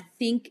 And I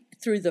think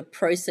through the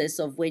process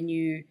of when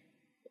you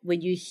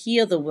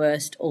hear the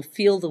worst or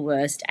feel the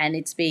worst, and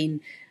it's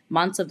been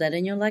months of that,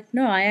 and you're like,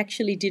 no, I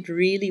actually did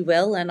really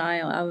well, and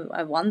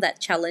I won that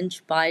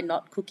challenge by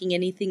not cooking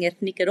anything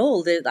ethnic at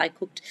all that I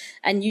cooked,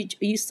 and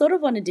you sort of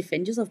want to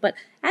defend yourself. But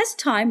as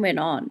time went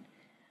on,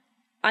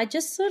 I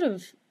just sort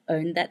of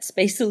owned that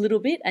space a little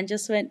bit and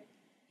just went,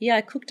 yeah,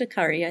 I cooked a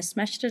curry, I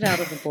smashed it out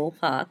of the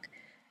ballpark,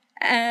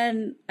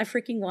 and I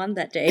freaking won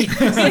that day.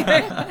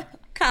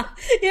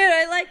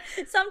 Like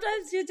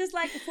sometimes you're just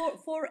like,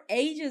 for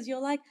ages,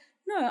 you're like,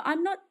 no,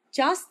 I'm not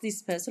just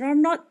this person, or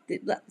I'm not.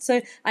 So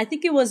I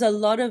think it was a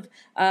lot of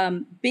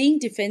being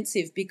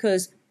defensive,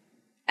 because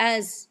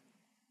as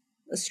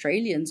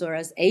Australians or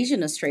as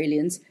Asian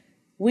Australians,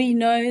 we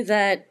know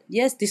that,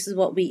 yes, this is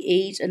what we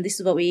eat and this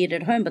is what we eat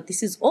at home, but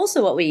this is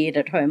also what we eat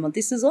at home, or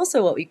this is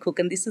also what we cook,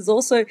 and this is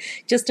also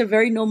just a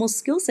very normal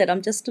skill set.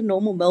 I'm just a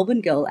normal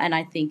Melbourne girl. And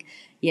I think,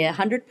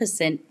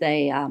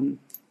 100%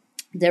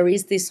 there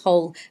is this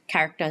whole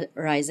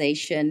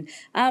characterization,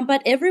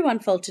 but everyone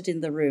felt it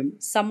in the room.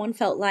 Someone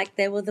felt like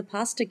they were the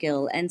pasta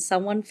girl, and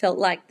someone felt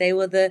like they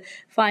were the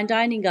fine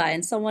dining guy,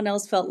 and someone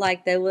else felt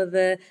like they were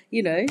the,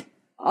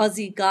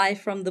 Aussie guy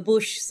from the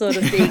bush sort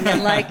of thing.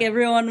 And like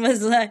everyone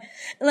was like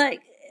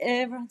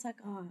everyone's like,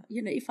 oh,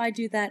 if I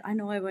do that, I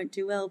know I won't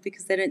do well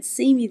because they don't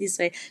see me this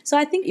way. So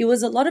I think it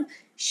was a lot of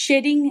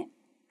shedding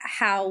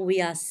how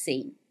we are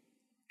seen.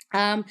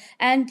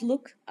 And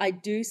look, I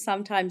do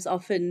sometimes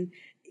often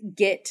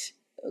get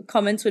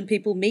comments when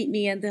people meet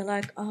me and they're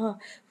like, oh,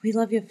 we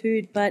love your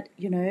food, but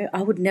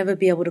I would never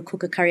be able to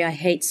cook a curry. I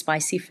hate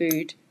spicy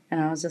food. And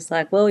I was just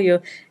like, well,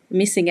 you're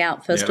missing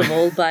out, first of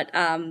all. But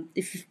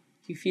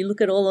if you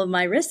look at all of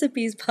my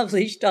recipes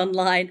published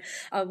online,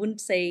 I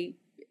wouldn't say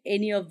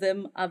any of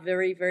them are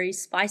very, very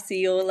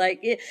spicy or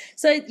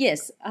so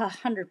yes,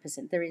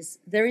 100% there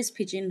is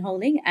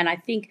pigeonholing. And I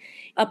think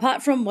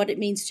apart from what it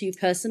means to you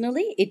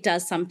personally, it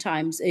does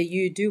sometimes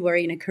you do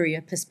worry in a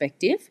career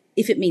perspective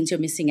if it means you're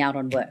missing out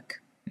on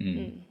work.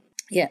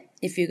 Yeah,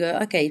 if you go,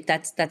 okay,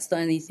 that's the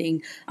only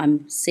thing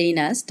I'm seen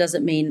as, does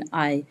it mean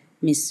I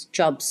miss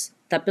jobs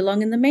that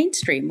belong in the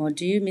mainstream? Or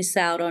do you miss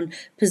out on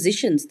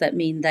positions that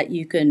mean that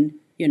you can,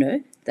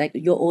 that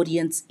your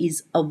audience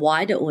is a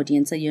wider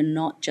audience, and you're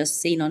not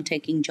just seen on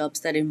taking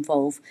jobs that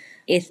involve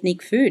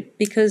ethnic food,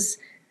 because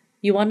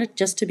you want it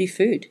just to be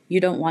food.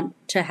 You don't want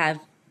to have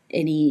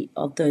any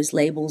of those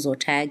labels or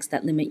tags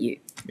that limit you.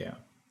 Yeah.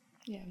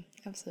 Yeah,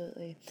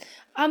 absolutely.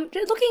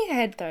 Looking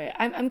ahead though,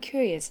 I'm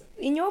curious,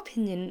 in your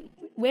opinion,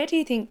 where do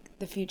you think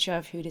the future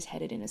of food is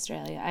headed in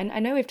Australia? And I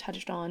know we've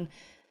touched on,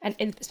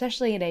 and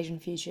especially in Asian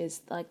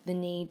futures, like the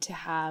need to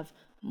have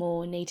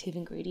more native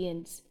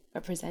ingredients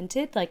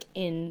represented, like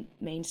in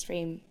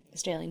mainstream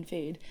Australian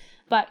food.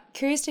 But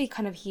curious to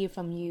kind of hear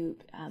from you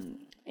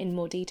in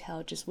more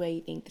detail just where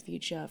you think the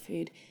future of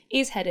food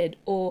is headed,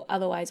 or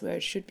otherwise where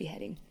it should be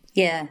heading.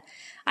 Yeah,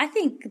 I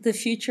think the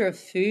future of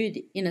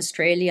food in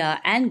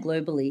Australia and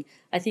globally,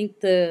 I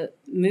think the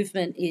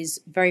movement is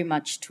very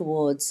much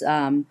towards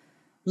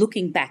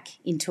looking back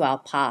into our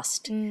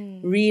past,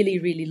 really,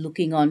 really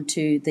looking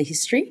onto the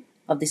history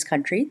of this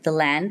country, the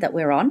land that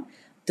we're on,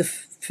 the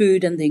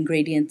food and the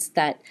ingredients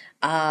that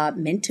are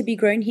meant to be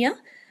grown here.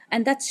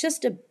 And that's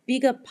just a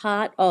bigger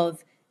part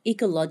of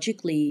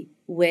ecologically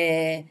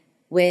where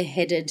we're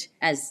headed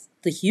as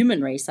the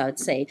human race, I would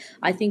say.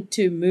 I think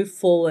to move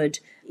forward,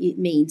 it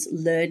means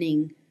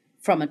learning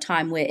from a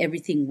time where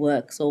everything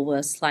works or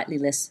was slightly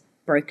less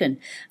broken.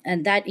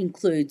 And that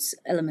includes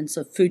elements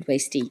of food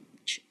wastage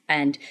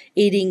and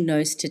eating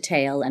nose to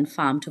tail and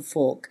farm to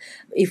fork.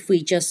 If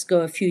we just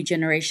go a few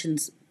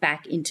generations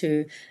back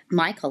into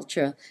my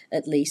culture,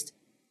 at least,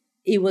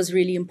 it was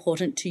really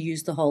important to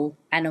use the whole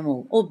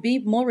animal or be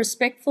more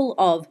respectful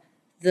of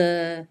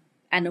the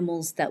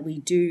animals that we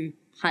do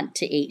hunt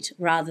to eat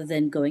rather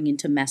than going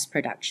into mass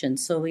production.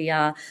 So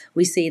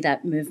we see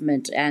that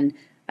movement. And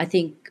I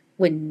think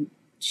when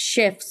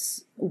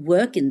chefs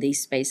work in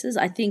these spaces,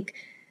 I think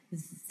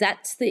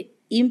that's the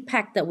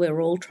impact that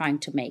we're all trying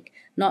to make,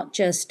 not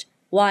just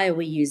why are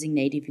we using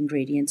native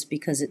ingredients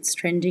because it's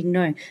trending?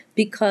 No,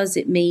 because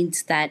it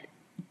means that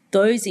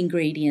those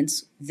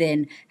ingredients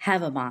then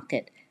have a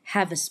market,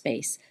 have a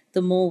space.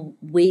 The more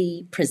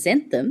we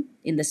present them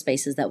in the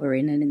spaces that we're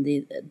in and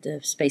in the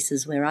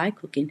spaces where I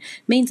cook in,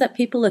 means that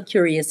people are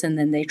curious and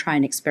then they try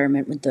and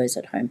experiment with those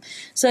at home.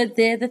 So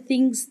they're the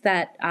things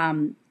that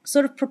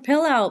sort of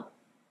propel our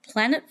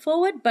planet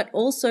forward, but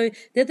also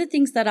they're the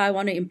things that I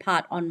want to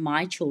impart on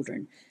my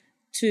children,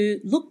 to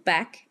look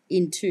back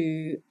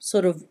into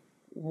sort of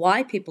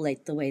why people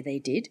ate the way they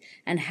did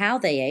and how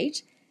they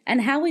ate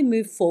and how we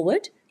move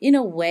forward in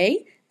a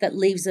way that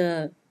leaves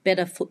a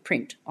better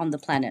footprint on the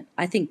planet.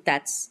 I think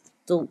that's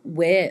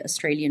where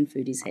Australian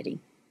food is heading.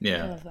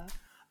 Yeah. I love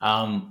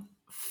that.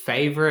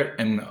 Favorite,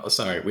 and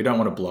sorry, we don't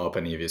want to blow up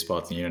any of your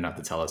spots and you don't have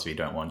to tell us if you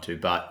don't want to,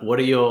 but what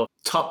are your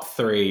top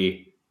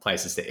 3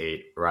 places to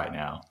eat right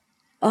now?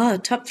 Oh,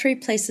 top 3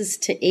 places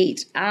to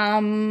eat.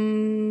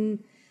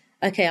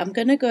 Okay, I'm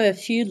going to go a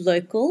few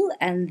local,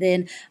 and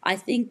then I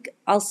think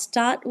I'll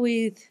start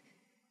with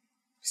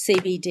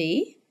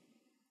CBD.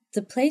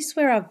 The place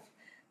where I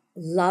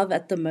love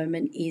at the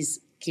moment is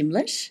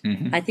Gimlet.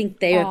 I think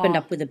they opened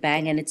up with a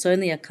bang, and it's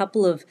only a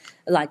couple of,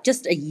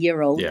 just a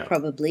year old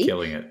probably.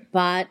 Killing it.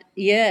 But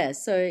yeah,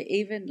 so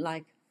even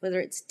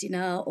whether it's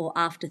dinner or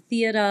after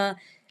theatre,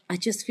 I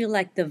just feel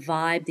like the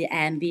vibe, the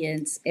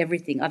ambience,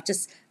 everything. I've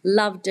just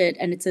loved it,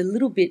 and it's a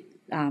little bit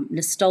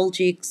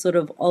nostalgic, sort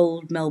of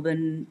old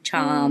Melbourne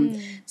charm.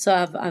 So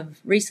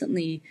I've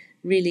recently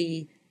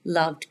really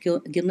loved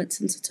Gimlet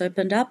since it's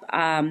opened up.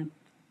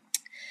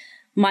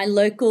 My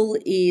local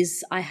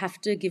is, I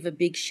have to give a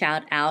big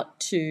shout out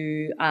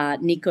to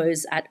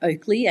Nico's at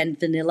Oakley and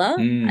Vanilla.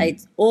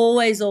 It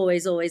always,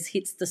 always, always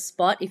hits the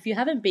spot. If you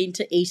haven't been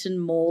to Eaton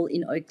Mall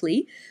in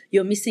Oakley,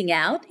 you're missing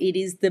out. It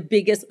is the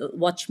biggest,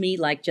 watch me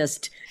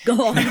just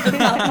go on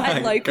about my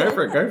local. Go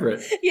for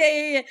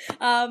it.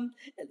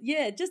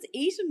 Yeah. Just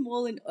Eaton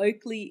Mall in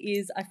Oakley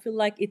is, I feel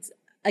like it's,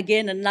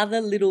 again,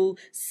 another little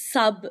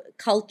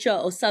sub-culture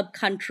or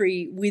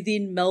sub-country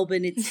within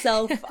Melbourne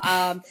itself.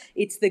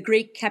 It's the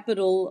Greek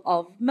capital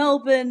of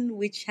Melbourne,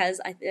 which has,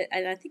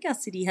 and I think our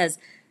city has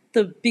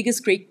the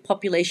biggest Greek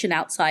population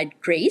outside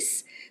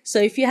Greece.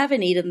 So if you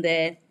haven't eaten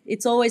there,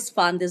 it's always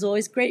fun. There's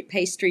always great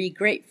pastry,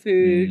 great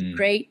food,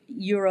 great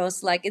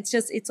gyros.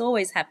 It's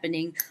always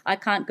happening. I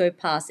can't go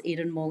past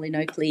Eaton Mall in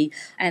Oakley.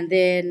 And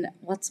then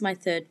what's my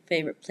third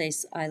favorite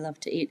place I love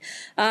to eat?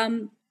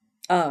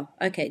 Oh,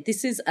 okay.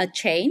 This is a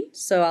chain,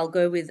 so I'll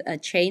go with a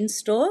chain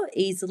store,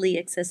 easily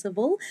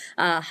accessible.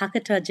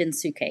 Hakata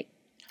Gensuke.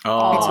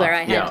 Oh, it's where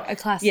I had a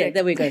classic. Yeah,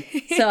 there we go.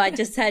 So I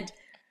just had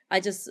I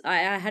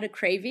had a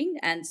craving,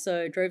 and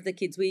so drove the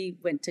kids. We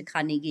went to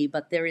Carnegie,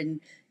 but they're in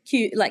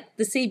like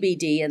the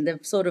CBD, and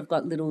they've sort of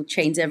got little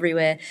chains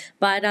everywhere.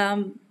 But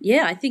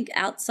yeah, I think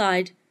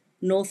outside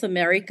North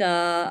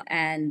America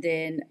and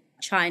then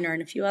China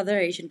and a few other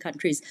Asian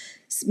countries,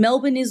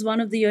 Melbourne is one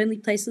of the only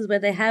places where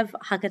they have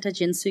Hakata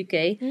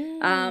Gensuke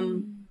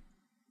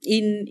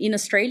in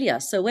Australia.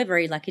 So we're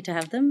very lucky to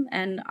have them,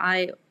 and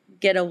I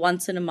get a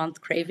once in a month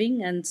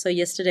craving, and so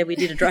yesterday we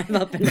did a drive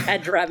up and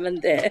had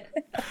ramen there.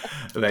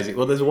 Amazing.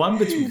 Well, there's one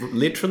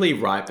literally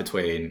right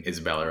between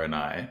Isabella and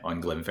I on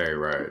Glenferrie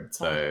Road,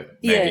 so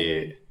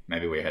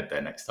maybe we head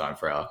there next time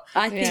for our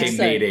team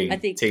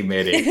meeting. Team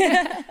meeting.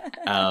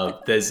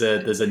 There's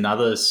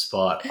another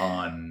spot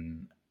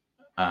on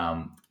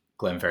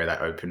Glenferrie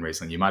that opened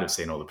recently. You might have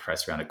seen all the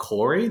press around it.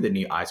 Corey, the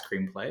new ice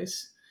cream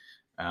place.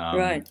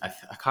 Right.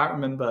 I can't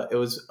remember. It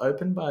was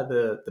opened by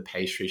the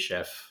pastry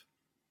chef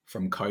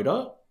from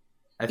Coda.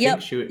 I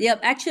think she would... Yep.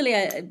 Actually,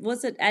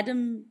 was it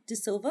Adam De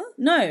Silva?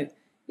 No,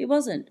 it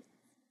wasn't.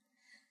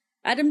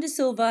 Adam De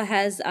Silva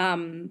has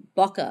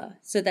Boca,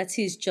 so that's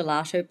his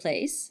gelato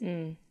place.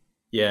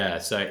 Yeah,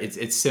 so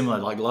it's similar,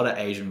 like a lot of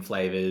Asian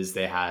flavors.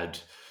 They had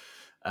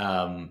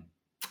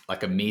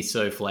like a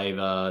miso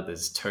flavor,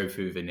 there's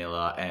tofu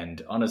vanilla,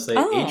 and honestly,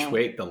 each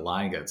week the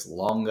line gets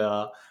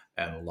longer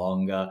and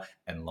longer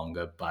and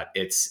longer, but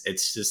it's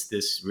just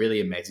this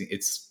really amazing,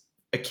 it's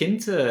akin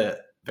to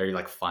very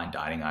like fine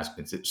dining ice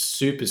cream. It's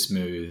super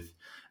smooth,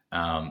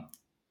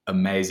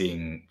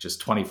 amazing, just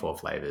 24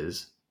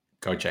 flavors.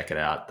 Go check it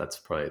out. That's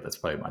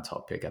probably my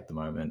top pick at the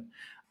moment.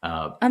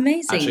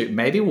 Amazing. Actually,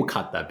 maybe we'll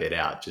cut that bit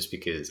out just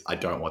because I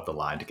don't want the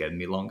line to get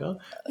any longer.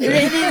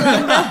 Really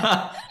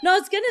longer? No, I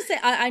was going to say,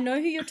 I know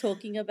who you're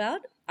talking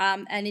about,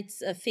 and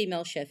it's a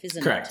female chef,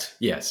 isn't it? Correct,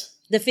 yes.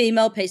 The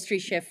female pastry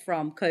chef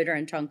from Coda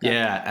and Tonka.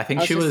 Yeah, I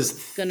think she was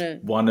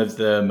one of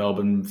the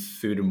Melbourne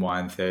Food and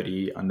Wine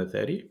 30 under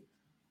 30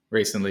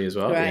 recently as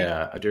well. Right.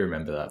 Yeah, I do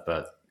remember that,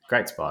 but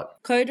great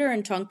spot. Coda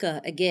and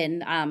Tonka,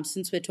 again,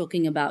 since we're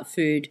talking about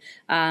food,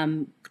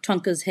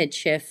 Tonka's head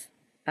chef,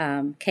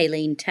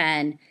 Kayleen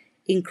Tan,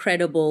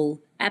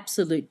 incredible,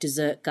 absolute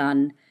dessert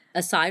gun.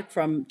 Aside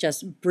from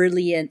just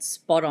brilliant,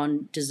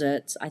 spot-on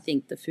desserts, I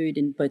think the food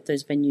in both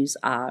those venues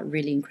are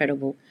really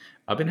incredible.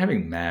 I've been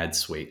having mad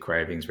sweet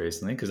cravings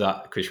recently because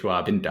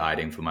I've been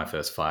dieting for my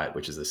first fight,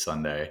 which is this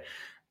Sunday,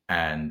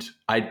 and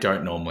I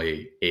don't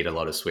normally eat a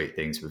lot of sweet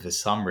things, but for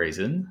some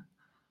reason,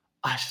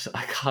 I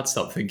can't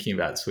stop thinking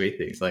about sweet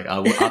things. Like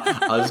I'll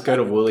just go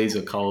to Woolies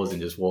or Coles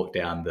and just walk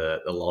down the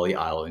lolly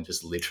aisle and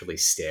just literally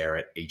stare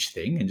at each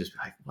thing and just be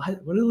like,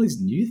 what do all these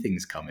new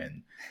things come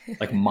in?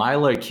 Like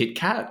Milo Kit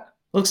Kat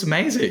looks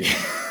amazing.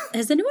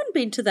 Has anyone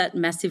been to that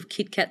massive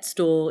Kit Kat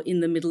store in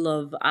the middle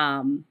of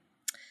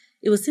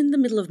it was in the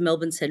middle of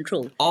Melbourne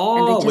Central?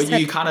 Oh, where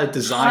you kind of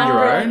design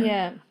your own?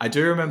 Yeah. I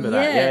do remember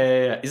that.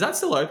 Yeah. Is that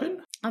still open?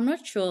 I'm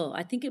not sure.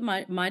 I think it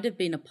might have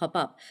been a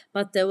pop-up,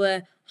 but there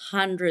were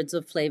hundreds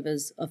of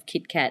flavors of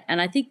Kit Kat. And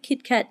I think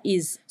Kit Kat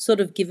is sort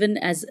of given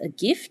as a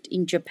gift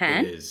in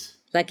Japan. It is.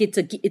 Like it's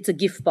a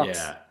gift box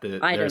item,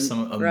 there are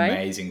some right?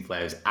 amazing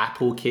flavors.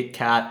 Apple Kit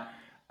Kat.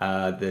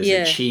 There's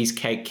a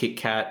cheesecake Kit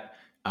Kat,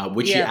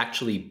 which you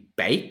actually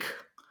bake.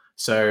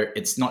 So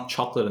it's not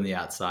chocolate on the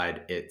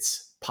outside,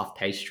 it's puff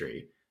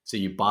pastry. So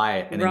you buy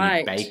it and then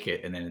you bake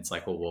it and then it's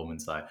like all warm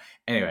inside.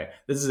 Anyway,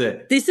 this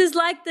is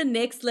like the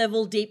next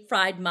level deep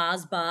fried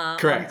Mars bar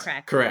on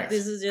crack. Correct.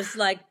 This is just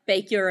like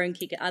bake your own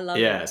Kit Kat. I love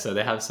it. Yeah, so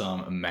they have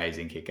some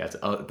amazing Kit Kats.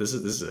 Oh, this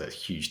is a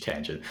huge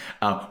tangent.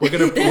 We're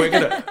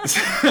gonna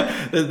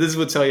this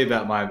will tell you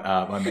about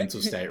my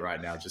mental state right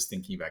now, just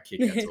thinking about Kit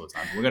Kats all the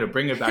time. We're gonna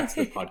bring it back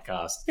to the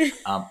podcast.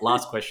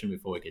 Last question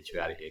before we get you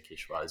out of here,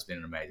 Kishwa. It's been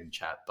an amazing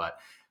chat, but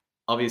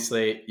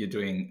obviously you're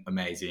doing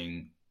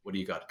amazing. What do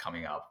you got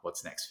coming up?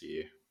 What's next for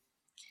you?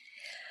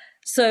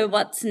 So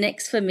what's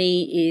next for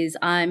me is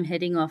I'm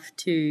heading off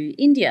to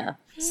India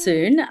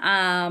soon,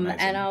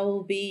 and I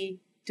will be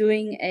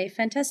doing a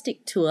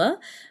fantastic tour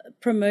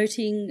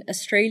promoting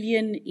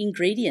Australian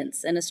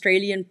ingredients and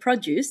Australian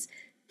produce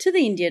to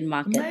the Indian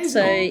market. Amazing.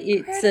 So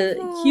it's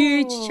a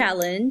huge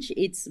challenge.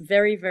 It's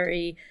very,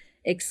 very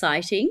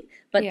exciting.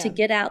 But to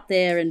get out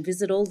there and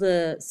visit all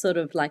the sort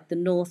of like the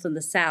north and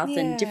the south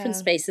and different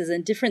spaces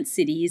and different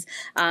cities,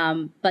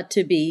 but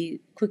to be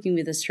cooking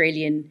with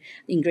Australian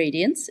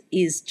ingredients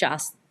is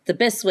just the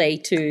best way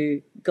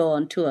to go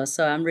on tour.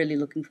 So I'm really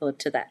looking forward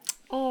to that.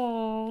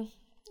 Oh,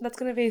 that's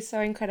going to be so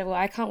incredible.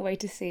 I can't wait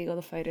to see all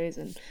the photos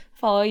and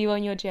follow you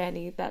on your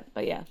journey. That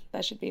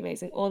should be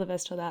amazing. All the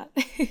best for that.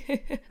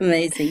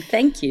 Amazing.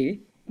 Thank you.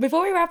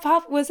 Before we wrap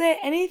up, was there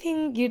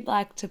anything you'd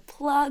like to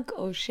plug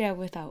or share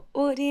with our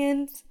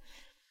audience?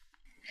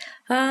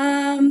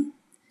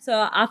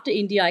 So after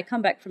India, I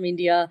come back from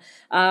India,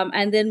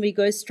 and then we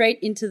go straight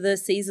into the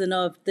season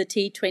of the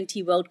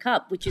T20 World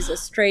Cup, which is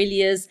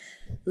Australia's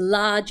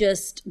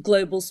largest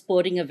global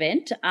sporting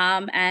event.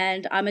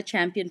 And I'm a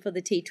champion for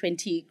the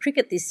T20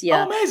 cricket this year.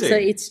 Oh, amazing.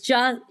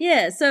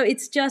 So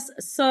it's just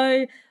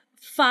so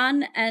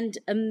fun and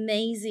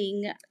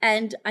amazing.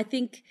 And I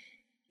think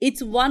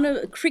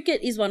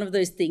cricket is one of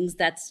those things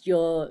that's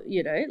your,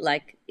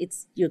 like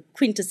it's your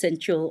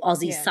quintessential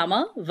Aussie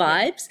summer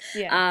vibes.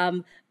 Yeah.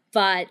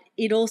 But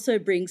it also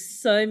brings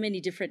so many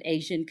different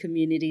Asian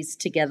communities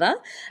together.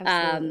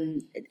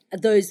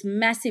 Those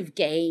massive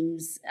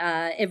games,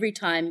 every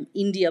time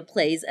India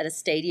plays at a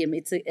stadium,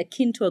 it's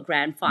akin to a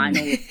grand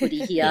final of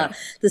footy here.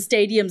 The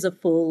stadiums are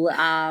full.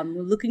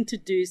 We're looking to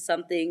do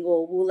something,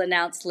 or we'll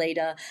announce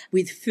later,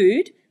 with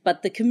food.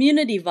 But the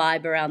community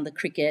vibe around the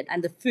cricket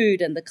and the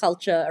food and the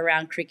culture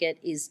around cricket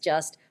is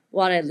just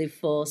what I live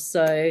for.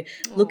 So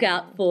look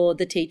out for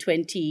the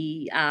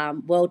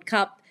T20 World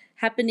Cup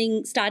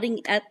starting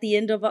at the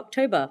end of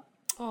October.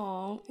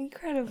 Oh,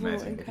 incredible.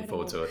 Amazing. Looking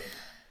forward to it.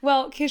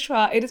 Well,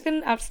 Kishra, it has been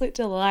an absolute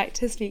delight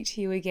to speak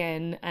to you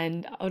again.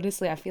 And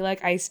honestly, I feel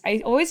like I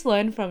always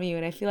learn from you,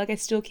 and I feel like I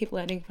still keep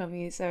learning from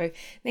you. So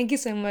thank you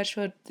so much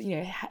for,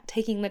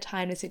 taking the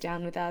time to sit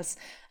down with us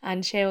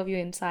and share all of your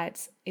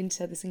insights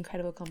into this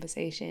incredible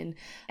conversation.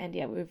 And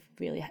yeah, we've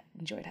really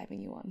enjoyed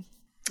having you on.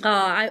 Oh,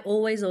 I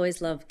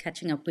always love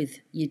catching up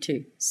with you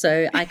two.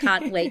 So I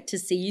can't wait to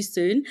see you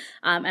soon.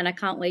 And I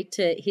can't wait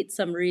to hit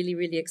some really,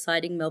 really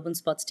exciting Melbourne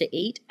spots to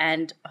eat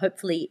and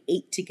hopefully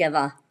eat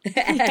together.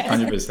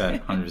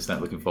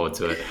 100%. Looking forward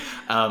to it.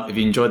 If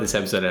you enjoyed this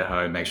episode at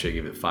home, make sure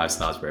you give it 5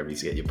 stars wherever you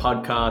get your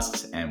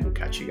podcasts, and we'll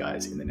catch you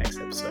guys in the next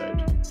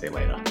episode. See you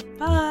later.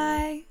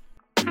 Bye.